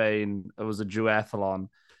it was a duathlon,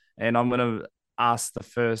 and I'm gonna ask the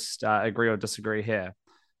first agree or disagree here.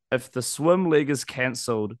 If the swim leg is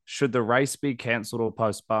cancelled, should the race be cancelled or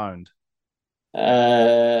postponed?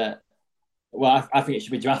 Well, I think it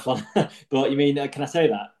should be duathlon. But you mean, can I say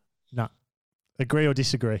that? No. Agree or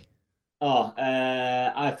disagree?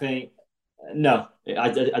 I think no. I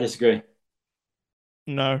disagree.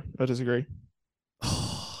 No, I disagree.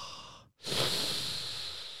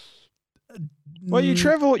 Well, you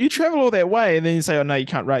travel all that way, and then you say, "Oh no, you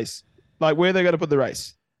can't race." Like, where are they going to put the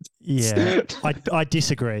race? Yeah, I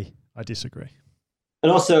disagree.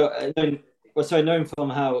 And also, knowing from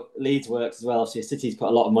how Leeds works as well, obviously City's put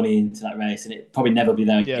a lot of money into that race, and it probably never be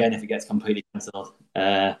there again if it gets completely cancelled.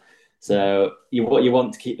 So you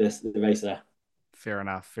want to keep the race there. Fair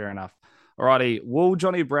enough. Alrighty, will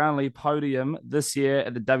Jonny Brownlee podium this year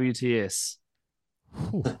at the WTS?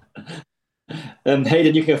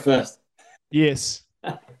 Hayden, you can go first. Yes.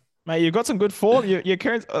 Mate, you've got some good form. Your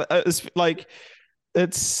current, it's like, I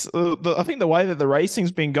think the way that the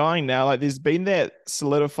racing's been going now, like there's been that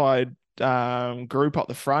solidified group up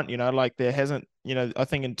the front, like there hasn't, I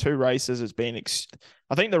think in 2 races it's been,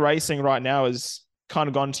 I think the racing right now is kind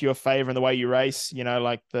of gone to your favor in the way you race,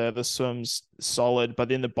 like the swim's solid, but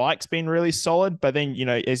then the bike's been really solid. But then,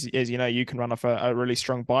 as you know, you can run off a really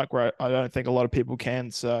strong bike where I don't think a lot of people can.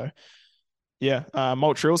 So yeah,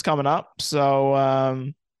 Montreal's coming up.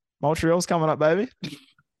 So Montreal's coming up, baby.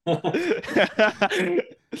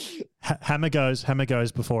 Hammer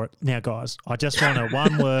goes before it. Now, guys, I just want a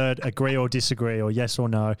one word agree or disagree or yes or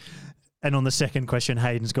no. And on the second question,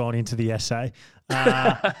 Hayden's gone into the essay.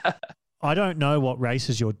 I don't know what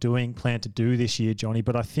races you're plan to do this year, Jonny,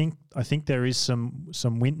 but I think there is some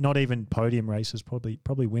win, not even podium races, probably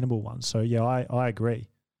winnable ones. So yeah, I agree.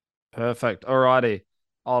 Perfect. Alrighty.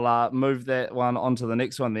 I'll move that one on to the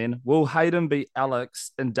next one then. Will Hayden beat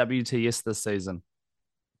Alex in WTS this season?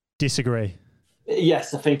 Disagree.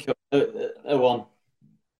 Yes, I think a one.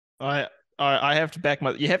 I have to back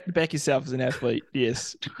you have to back yourself as an athlete.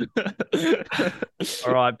 Yes.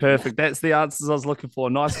 All right, perfect. That's the answers I was looking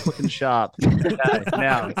for. Nice, quick and sharp. Okay,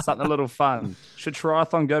 now something a little fun. Should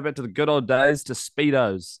triathlon go back to the good old days to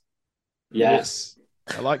Speedos? Yes.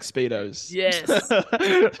 I like Speedos. Yes.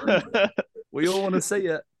 We all want to see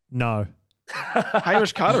it. No.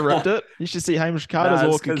 Hamish Carter ripped it. You should see Hamish Carter's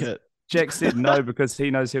walking kit. Jack said no because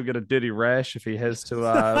he knows he'll get a dirty rash if he has to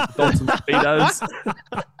don some Speedos.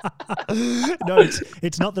 No,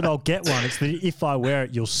 it's not that I'll get one. It's that if I wear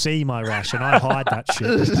it, you'll see my rash, and I hide that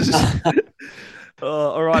shit.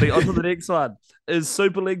 Alrighty, on to the next one. Is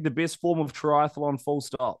Super League the best form of triathlon, full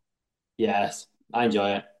stop? Yes, I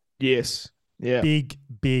enjoy it. Yes. Yeah. Big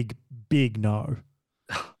no.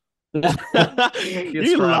 You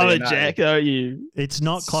love it, Jack, don't you? It's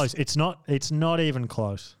not close. It's not even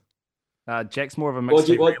close. Jack's more of a mixed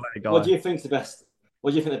relay guy. What do you think the best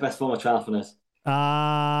form of triathlon is?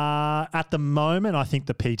 At the moment, I think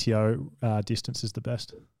the PTO distance is the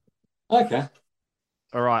best. Okay.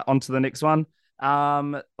 All right, on to the next one.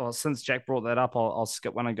 Well, since Jack brought that up, I'll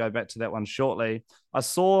skip one and go back to that one shortly. I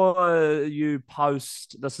saw you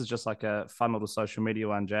post, this is just like a fun little social media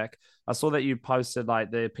one, Jack. I saw that you posted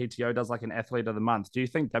like the PTO does like an athlete of the month. Do you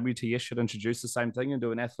think WTS should introduce the same thing and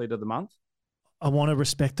do an athlete of the month? I want to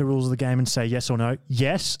respect the rules of the game and say yes or no.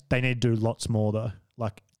 Yes, they need to do lots more though.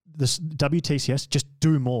 Like this WTCS, just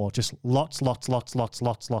do more. Just lots.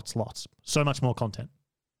 So much more content.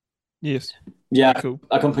 Yes. Yeah, cool.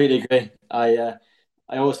 I completely agree. I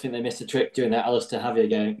always think they missed a trick during that Alistair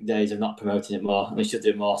Javier days of not promoting it more, and they should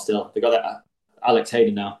do more still. They got that Alex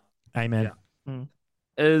Hayden now. Amen. Yeah.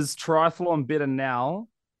 Is triathlon better now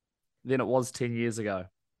than it was 10 years ago?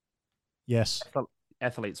 Yes.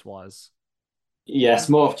 Athletes-wise. Yes,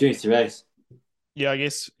 more opportunity to race. Yeah, I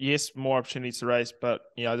guess, yes, more opportunities to race, but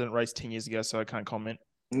I didn't race 10 years ago, so I can't comment.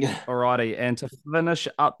 Alrighty, and to finish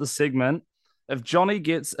up the segment, if Jonny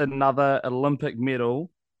gets another Olympic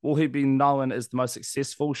medal, will he be known as the most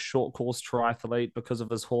successful short course triathlete because of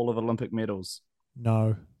his haul of Olympic medals?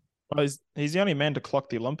 No. Well, he's the only man to clock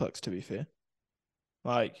the Olympics, to be fair.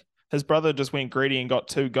 Like, his brother just went greedy and got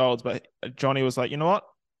 2 golds, but Jonny was like, you know what?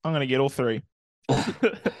 I'm going to get all 3.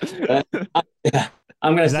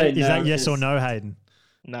 I'm going to say is that yes or no, Hayden?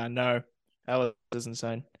 No. Alex is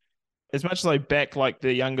insane. As much as I back like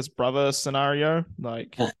the youngest brother scenario,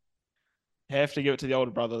 like have to give it to the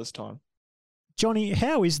older brother this time. Jonny,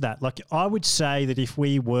 how is that? Like, I would say that if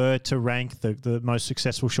we were to rank the most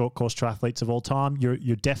successful short course triathletes of all time,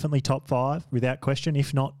 you're definitely top 5 without question,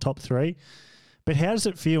 if not top 3. But how does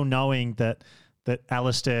it feel knowing that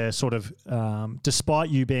Alistair sort of, despite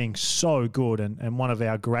you being so good and one of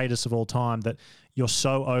our greatest of all time, that you're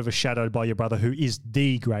so overshadowed by your brother who is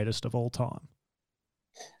the greatest of all time?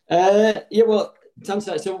 Yeah, well,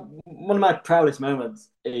 so one of my proudest moments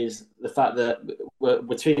is the fact that we're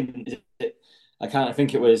between, I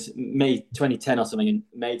think it was May 2010 or something, in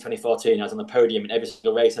May 2014, I was on the podium in every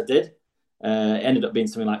single race I did. It ended up being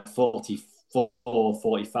something like 44,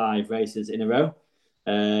 45 races in a row.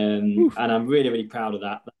 And I'm really, really proud of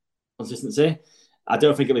that consistency. I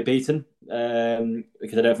don't think it'll be beaten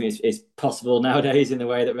because I don't think it's possible nowadays in the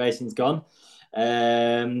way that racing's gone.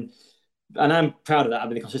 And I'm proud of that. I've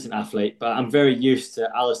been a consistent athlete, but I'm very used to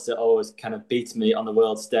Alistair always kind of beating me on the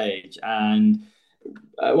world stage. And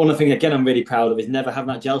one of the things, again, I'm really proud of is never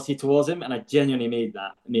having that jealousy towards him. And I genuinely mean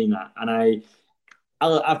that. And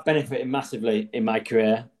I've benefited massively in my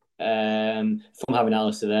career from having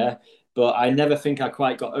Alistair there. but I never think I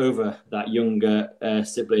quite got over that younger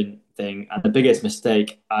sibling thing. And the biggest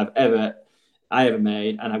mistake I ever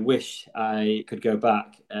made, and I wish I could go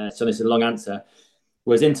back, so this is a long answer,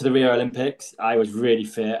 was into the Rio Olympics. I was really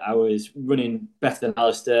fit. I was running better than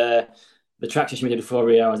Alistair. The track session we did before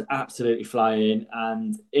Rio, I was absolutely flying.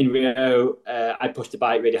 And in Rio, I pushed the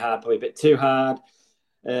bike really hard, probably a bit too hard.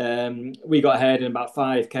 We got ahead in about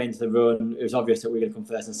 5K into the run. It was obvious that we were going to come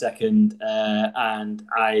first and second. And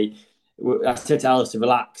I said to Alistair,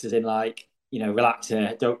 relax, as in like, relax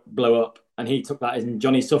here, don't blow up. And he took that as in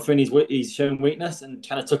Jonny's suffering, he's shown weakness, and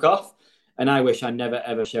kind of took off. And I wish I never,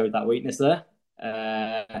 ever showed that weakness there.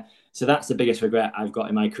 So that's the biggest regret I've got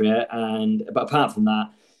in my career. But apart from that,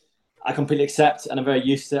 I completely accept, and I'm very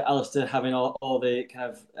used to Alistair having all the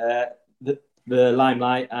kind of the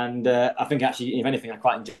limelight, and I think actually, if anything, I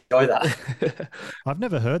quite enjoy that. I've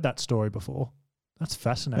never heard that story before. That's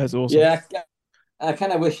fascinating. That's awesome. Yeah, I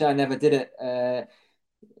kind of wish I never did it.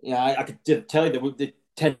 I could tell you that the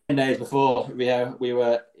 10 days before Rio, we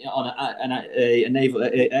were on a naval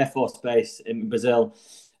Air Force base in Brazil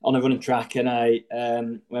on a running track, and I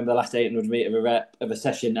remember the last 800 metre of a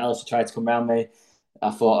session, Alistair tried to come around me. I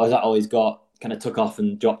thought, that all he's got? Kind of took off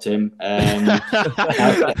and dropped him. And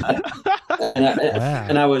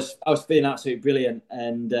I was feeling absolutely brilliant.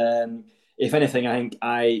 And if anything, I think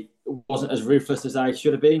I wasn't as ruthless as I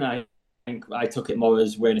should have been. I think I took it more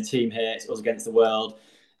as we're in a team here. It was against the world.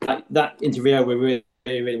 That into Rio, we were really,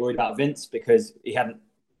 really worried about Vince because he hadn't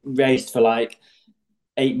raced for like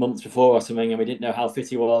 8 months before or something, and we didn't know how fit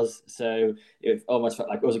he was. So it almost felt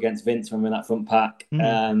like us against Vince when we were in that front pack.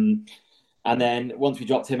 And then once we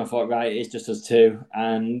dropped him, I thought, right, it's just us two.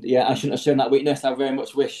 And yeah, I shouldn't have shown that weakness. I very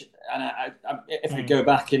much wish, and if I could go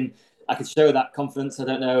back and I could show that confidence, I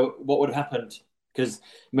don't know what would have happened, because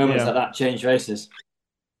moments like that change races.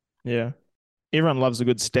 Yeah. Everyone loves a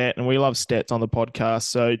good stat, and we love stats on the podcast.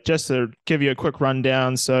 So just to give you a quick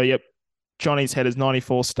rundown. So, Jonny's had his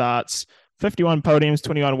 94 starts, 51 podiums,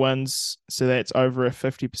 21 wins. So that's over a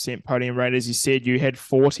 50% podium rate. As you said, you had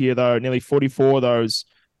 40 of those, nearly 44 of those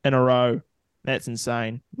in a row. That's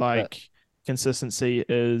insane. Consistency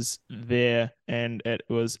is there, and it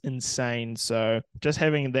was insane. So just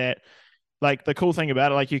having that, the cool thing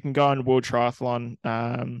about it, you can go on World Triathlon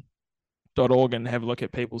 .org and have a look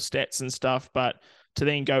at people's stats and stuff, but to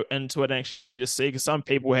then go into it and actually just see, because some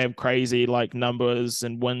people have crazy numbers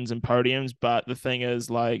and wins and podiums, but the thing is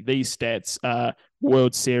these stats are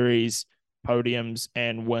World Series podiums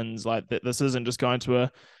and wins. This isn't just going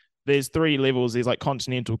to there's 3 levels. There's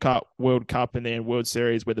Continental Cup, World Cup, and then World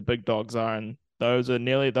Series where the big dogs are. And those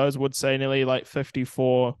would say nearly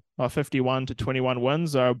 54 or 51 to 21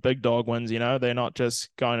 wins are big dog wins. They're not just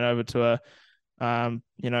going over to a,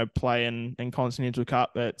 play in Continental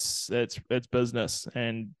Cup. It's business,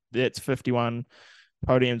 and that's 51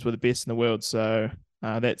 podiums with the best in the world. So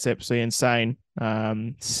that's absolutely insane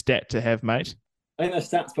stat to have, mate. I think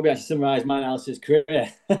those stats probably actually summarise mine and Alistair's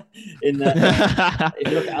career. In that,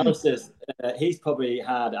 if you look at Alistair's, he's probably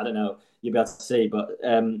had, I don't know, you'll be able to see, but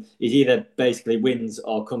he's either basically wins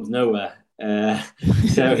or comes nowhere.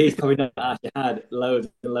 So he's probably not actually had loads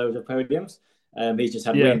and loads of podiums. He's just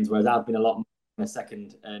had wins, whereas I've been a lot more in a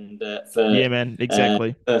second. And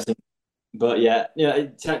exactly. Person. But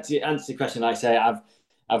to answer the question, like I say,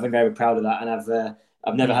 I've been very proud of that, and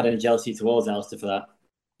I've never had any jealousy towards Alistair for that.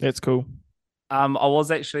 That's cool. I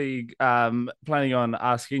was actually planning on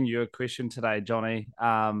asking you a question today, Jonny,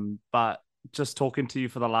 but just talking to you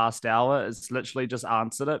for the last hour, it's literally just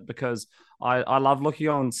answered it, because I love looking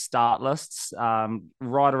on start lists right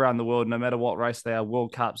around the world, no matter what race they are,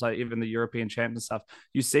 World Cups, even the European Champs and stuff.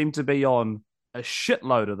 You seem to be on a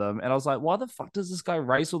shitload of them. And I was like, why the fuck does this guy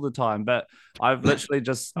race all the time? But I've literally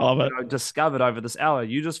just discovered over this hour,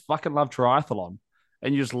 you just fucking love triathlon.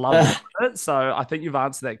 And you just love it. So I think you've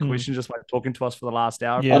answered that question just by talking to us for the last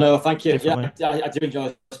hour. Yeah, no, thank you. Definitely. Yeah, I do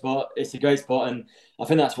enjoy the sport. It's a great sport, and I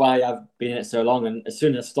think that's why I've been in it so long. And as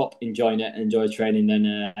soon as I stop enjoying it and enjoy training,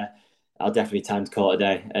 then I'll definitely time to call it a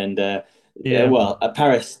day. And at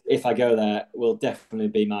Paris, if I go there, will definitely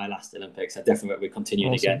be my last Olympics. I definitely will be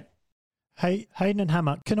continuing again. Hey, Hayden and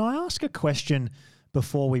Hammer, can I ask a question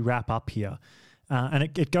before we wrap up here? And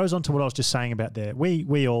it goes on to what I was just saying about there.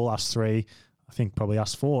 We all, us three, I think probably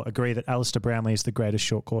us four, agree that Alistair Brownlee is the greatest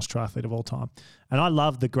short course triathlete of all time. And I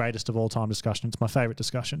love the greatest of all time discussion. It's my favourite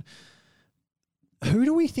discussion. Who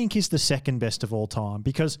do we think is the second best of all time?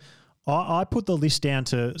 Because I put the list down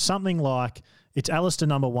to something like it's Alistair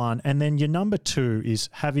number 1, and then your number 2 is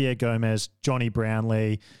Javier Gomez, Jonny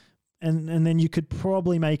Brownlee, and then you could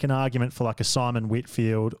probably make an argument for a Simon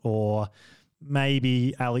Whitfield or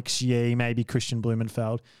maybe Alex Yee, maybe Christian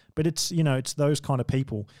Blumenfeld, but it's, you know, it's those kind of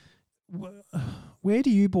people. Where do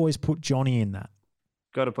you boys put Jonny in that?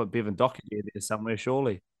 Got to put Bevan Doherty there somewhere,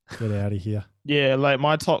 surely. Get out of here. Yeah, like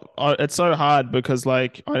my top, it's so hard because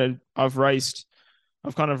like I've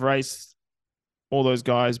kind of raced all those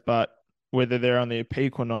guys, but whether they're on their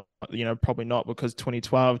peak or not, you know, probably not, because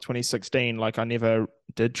 2012, 2016, like I never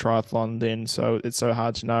did triathlon then, so it's so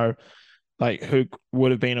hard to know like who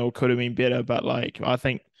would have been or could have been better. But like I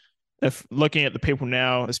think if looking at the people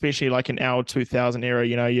now, especially like in our 2000 era,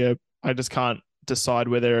 you know, I just can't decide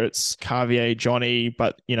whether it's Javier, Jonny,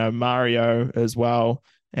 but you know, Mario as well,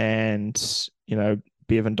 and you know,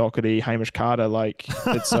 Bevan Doherty, Hamish Carter. Like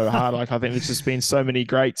it's so hard. Like I think there's just been so many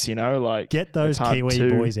greats, you know, like get those Kiwi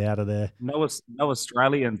boys out of there. No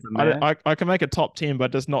Australians in there. I can make a top 10,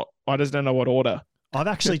 but I just don't know what order. I've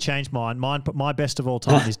actually changed mine. My best of all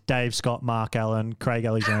time is Dave Scott, Mark Allen, Craig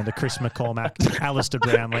Alexander, Chris McCormack, Alistair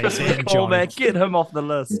Brownlee, and Jonny. Get him off the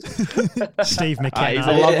list. Steve McKenna. He's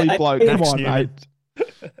a lovely bloke. Come on, mate.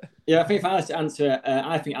 Yeah, I think if I was to answer,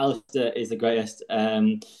 I think Alistair is the greatest.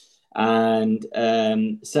 And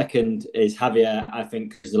second is Javier, I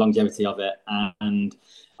think, because the longevity of it. And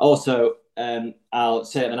also, I'll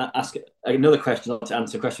say and ask another question, not to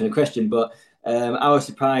answer a question, but I was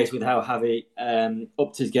surprised with how Javi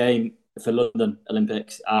upped his game for London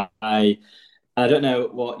Olympics. I don't know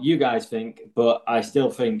what you guys think, but I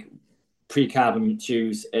still think pre-carbon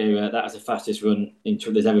shoes era, that was the fastest run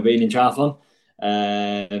there's ever been in triathlon.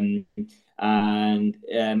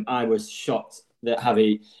 I was shocked that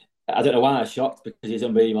Javi, I don't know why I was shocked, because he's an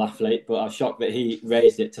unbelievable athlete, but I was shocked that he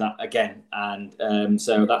raised it to that again. And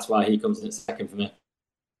so that's why he comes in at second for me.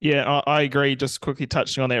 Yeah, I agree. Just quickly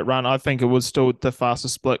touching on that run, I think it was still the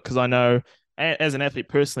fastest split, because I know as an athlete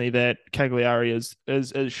personally that Cagliari is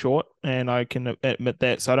short, and I can admit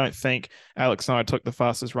that. So I don't think Alex and I took the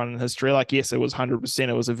fastest run in history. Like, yes, it was 100%.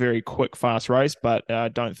 It was a very quick, fast race, but I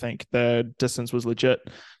don't think the distance was legit.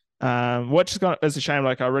 Which is a shame.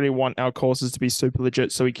 Like, I really want our courses to be super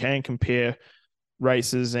legit so we can compare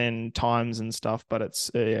races and times and stuff. But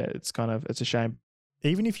it's a shame.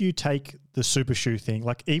 Even if you take the super shoe thing,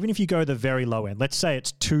 like even if you go the very low end, let's say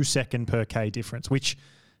it's 2 second per K difference, which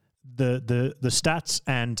the stats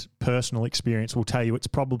and personal experience will tell you it's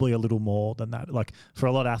probably a little more than that. Like for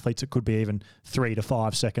a lot of athletes, it could be even 3 to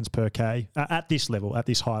 5 seconds per K at this level, at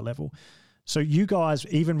this high level. So you guys,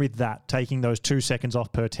 even with that, taking those 2 seconds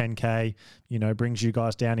off per 10K, you know, brings you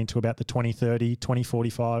guys down into about the 2030,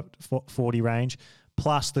 2045, 40 range.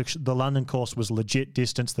 Plus, the London course was legit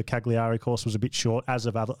distance. The Cagliari course was a bit short, as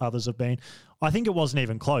of others have been. I think it wasn't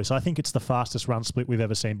even close. I think it's the fastest run split we've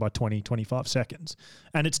ever seen by 20, 25 seconds.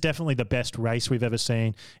 And it's definitely the best race we've ever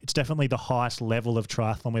seen. It's definitely the highest level of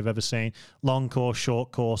triathlon we've ever seen. Long course,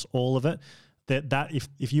 short course, all of it. That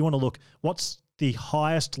if you want to look, what's the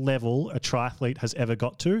highest level a triathlete has ever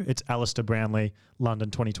got to? It's Alistair Brownlee, London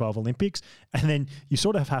 2012 Olympics. And then you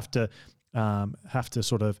sort of have to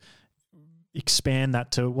sort of expand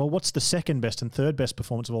that to, well, what's the second best and third best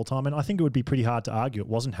performance of all time? And I think it would be pretty hard to argue it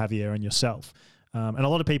wasn't Javier and yourself. And a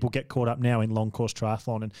lot of people get caught up now in long course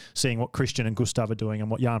triathlon and seeing what Christian and Gustav are doing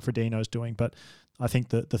and what Jan Frodeno's doing. But I think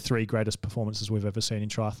the three greatest performances we've ever seen in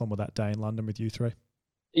triathlon were that day in London with you three.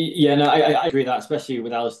 Yeah, no, I agree with that, especially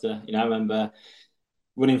with Alistair. You know, I remember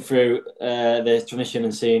running through the transition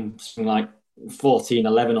and seeing something like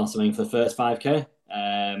 14:11 or something for the first 5K.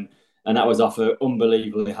 And that was off an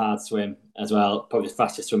unbelievably hard swim as well, probably the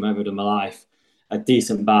fastest swim I've ever done in my life. A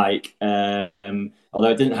decent bike, although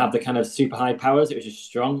it didn't have the kind of super high powers, it was just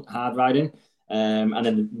strong, hard riding. And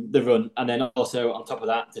then the run. And then also on top of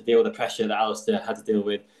that, to deal with the pressure that Alistair had to deal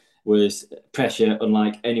with was pressure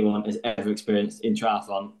unlike anyone has ever experienced in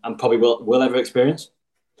triathlon and probably will ever experience.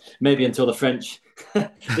 Maybe until the French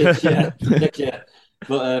next year.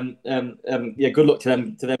 But yeah, good luck to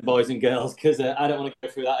them boys and girls, because I don't want to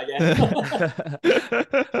go through that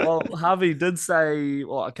again. Well, Harvey did say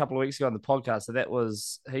a couple of weeks ago on the podcast that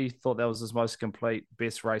he thought that was his most complete,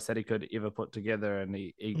 best race that he could ever put together, and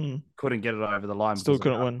he couldn't get it over the line. Still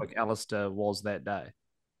couldn't win. Like Alistair was that day.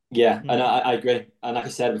 Yeah, and I agree. And like I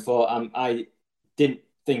said before, I didn't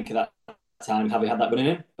think at that time Harvey had that running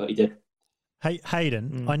in, but he did. Hey,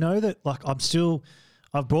 Hayden, I know that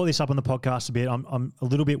I've brought this up on the podcast a bit. I'm a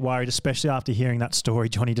little bit worried, especially after hearing that story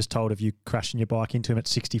Jonny just told of you crashing your bike into him at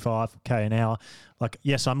 65k an hour. Like,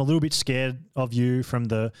 yes, I'm a little bit scared of you from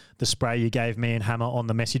the spray you gave me and Hammer on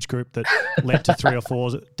the message group that led to 3 or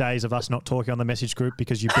 4 days of us not talking on the message group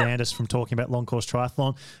because you banned us from talking about long course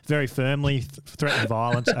triathlon very firmly, threatened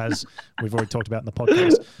violence, as we've already talked about in the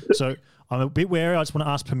podcast. So I'm a bit wary. I just want to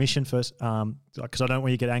ask permission first, because I don't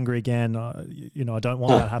want you to get angry again. I don't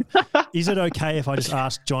want that to happen. Is it okay if I just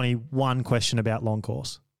ask Jonny one question about long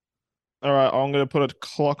course? All right, I'm going to put a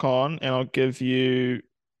clock on, and I'll give you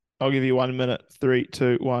 1 minute. 3,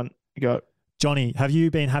 2, 1, go. Jonny, have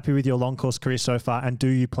you been happy with your long course career so far, and do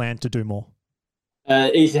you plan to do more?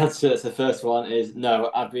 Easy answer to the first one is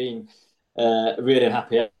no. I've been really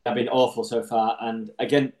unhappy. I've been awful so far. And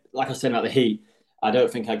again, like I was saying about the heat, I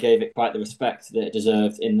don't think I gave it quite the respect that it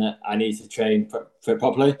deserved, in that I needed to train for it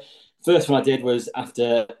properly. First one I did was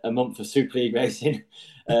after a month of Super League racing.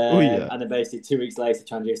 And then basically 2 weeks later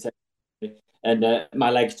trying to do and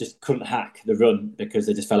my legs just couldn't hack the run because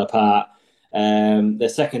they just fell apart.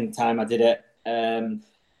 The second time I did it,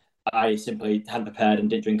 I simply hadn't prepared and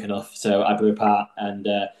didn't drink enough, so I blew apart. And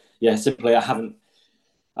simply I haven't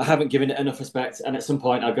given it enough respect. And at some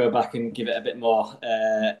point I'll go back and give it a bit more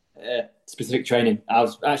specific training. I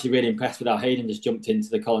was actually really impressed with how Hayden just jumped into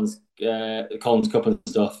the Collins Cup and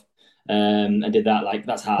stuff. And did that. Like,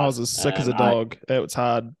 that's hard. I was as sick as a dog. It was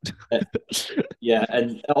hard. And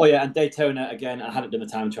Daytona again. I hadn't done the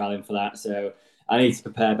time trialing for that, so I need to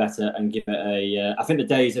prepare better and give it I think the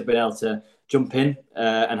days have been able to jump in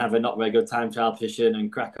and have a not very good time trial position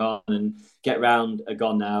and crack on and get round are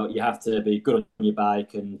gone now. You have to be good on your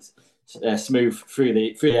bike and smooth through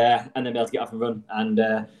the air, and then be able to get off and run and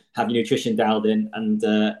have your nutrition dialed in. And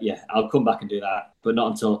I'll come back and do that, but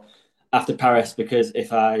not until after Paris, because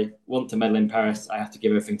if I want to medal in Paris, I have to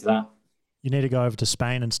give everything to that. You need to go over to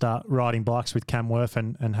Spain and start riding bikes with Cam Worth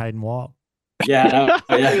and Hayden Wilde. Yeah.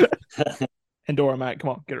 Andorra, mate. Come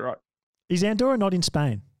on, get it right. Is Andorra not in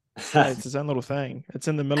Spain? It's its own little thing. It's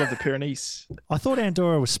in the middle of the Pyrenees. I thought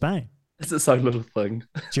Andorra was Spain. It's its own little thing.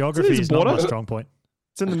 Geography is not my strong point.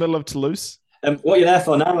 It's in the middle of Toulouse. What are you there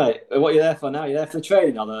for now, mate? What are you there for now? You there for the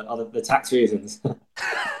training or the tax reasons?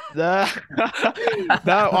 No,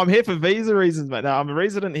 I'm here for visa reasons, mate. No, I'm a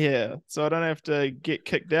resident here, so I don't have to get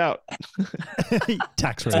kicked out.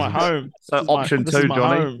 Tax It's reasons. my home. So option 2,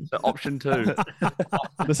 Jonny. Home. So option 2.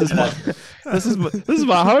 This is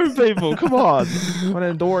my home, people. Come on, I'm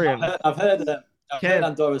an Andorran. I've heard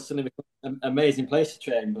Andorra's suddenly become an amazing place to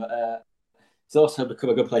train, but it's also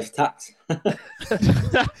become a good place to tax.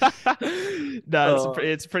 No,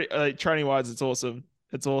 it's pretty training wise. It's awesome.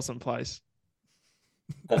 It's an awesome place.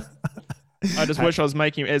 I just wish I was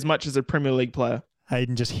making as much as a Premier League player.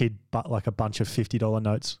 Hayden just hid like a bunch of $50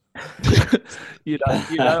 notes.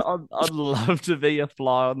 I'd love to be a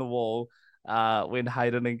fly on the wall when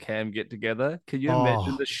Hayden and Cam get together. Can you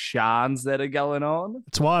imagine the shans that are going on?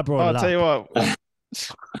 That's why I brought it up. I'll tell you what,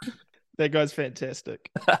 that guy's fantastic.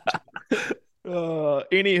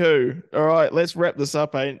 Anywho, all right, let's wrap this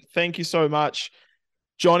up, Hayden. Thank you so much,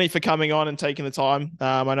 Jonny, for coming on and taking the time.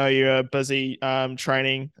 I know you're busy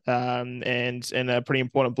training and in a pretty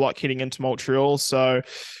important block heading into Montreal. So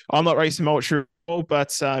I'm not racing Montreal,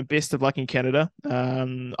 but best of luck in Canada.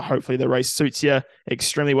 Hopefully the race suits you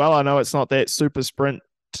extremely well. I know it's not that super sprint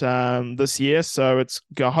this year, so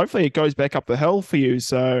hopefully it goes back up the hill for you.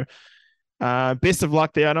 So best of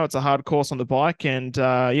luck there. I know it's a hard course on the bike, and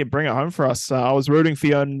bring it home for us. I was rooting for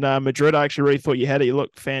you in Madrid. I actually really thought you had it. You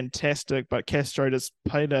looked fantastic, but Castro just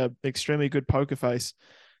played an extremely good poker face.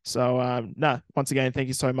 So, once again, thank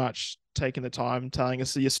you so much taking the time, telling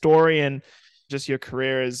us your story and just your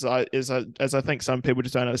career. As I think some people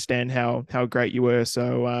just don't understand how great you were.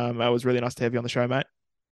 So, it was really nice to have you on the show, mate.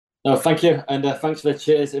 No, thank you, and thanks for the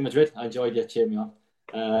cheers in Madrid. I enjoyed you cheering me on.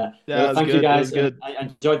 Thank you guys. I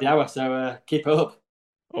enjoyed the hour, so keep it up.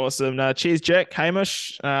 Awesome. Cheers, Jack,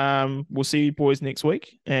 Hamish. We'll see you boys next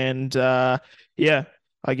week. And I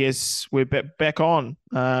guess we're back on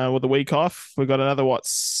with the week off. We've got another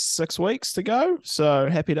 6 weeks to go. So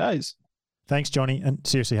happy days. Thanks, Jonny. And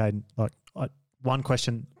seriously, Hayden, one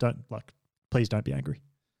question. Please don't be angry.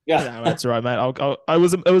 Yeah, no, that's all right, mate. It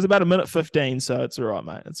was about 1:15, so it's all right,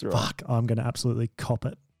 mate. It's all right. Fuck, I'm gonna absolutely cop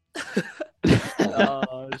it.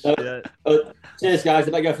 Oh, shit. Cheers, guys.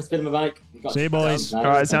 I better go for a spin of my bike. See you, boys. All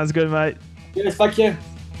right, sounds good, mate. Cheers, thank you.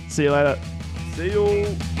 See you later. See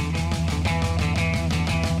you.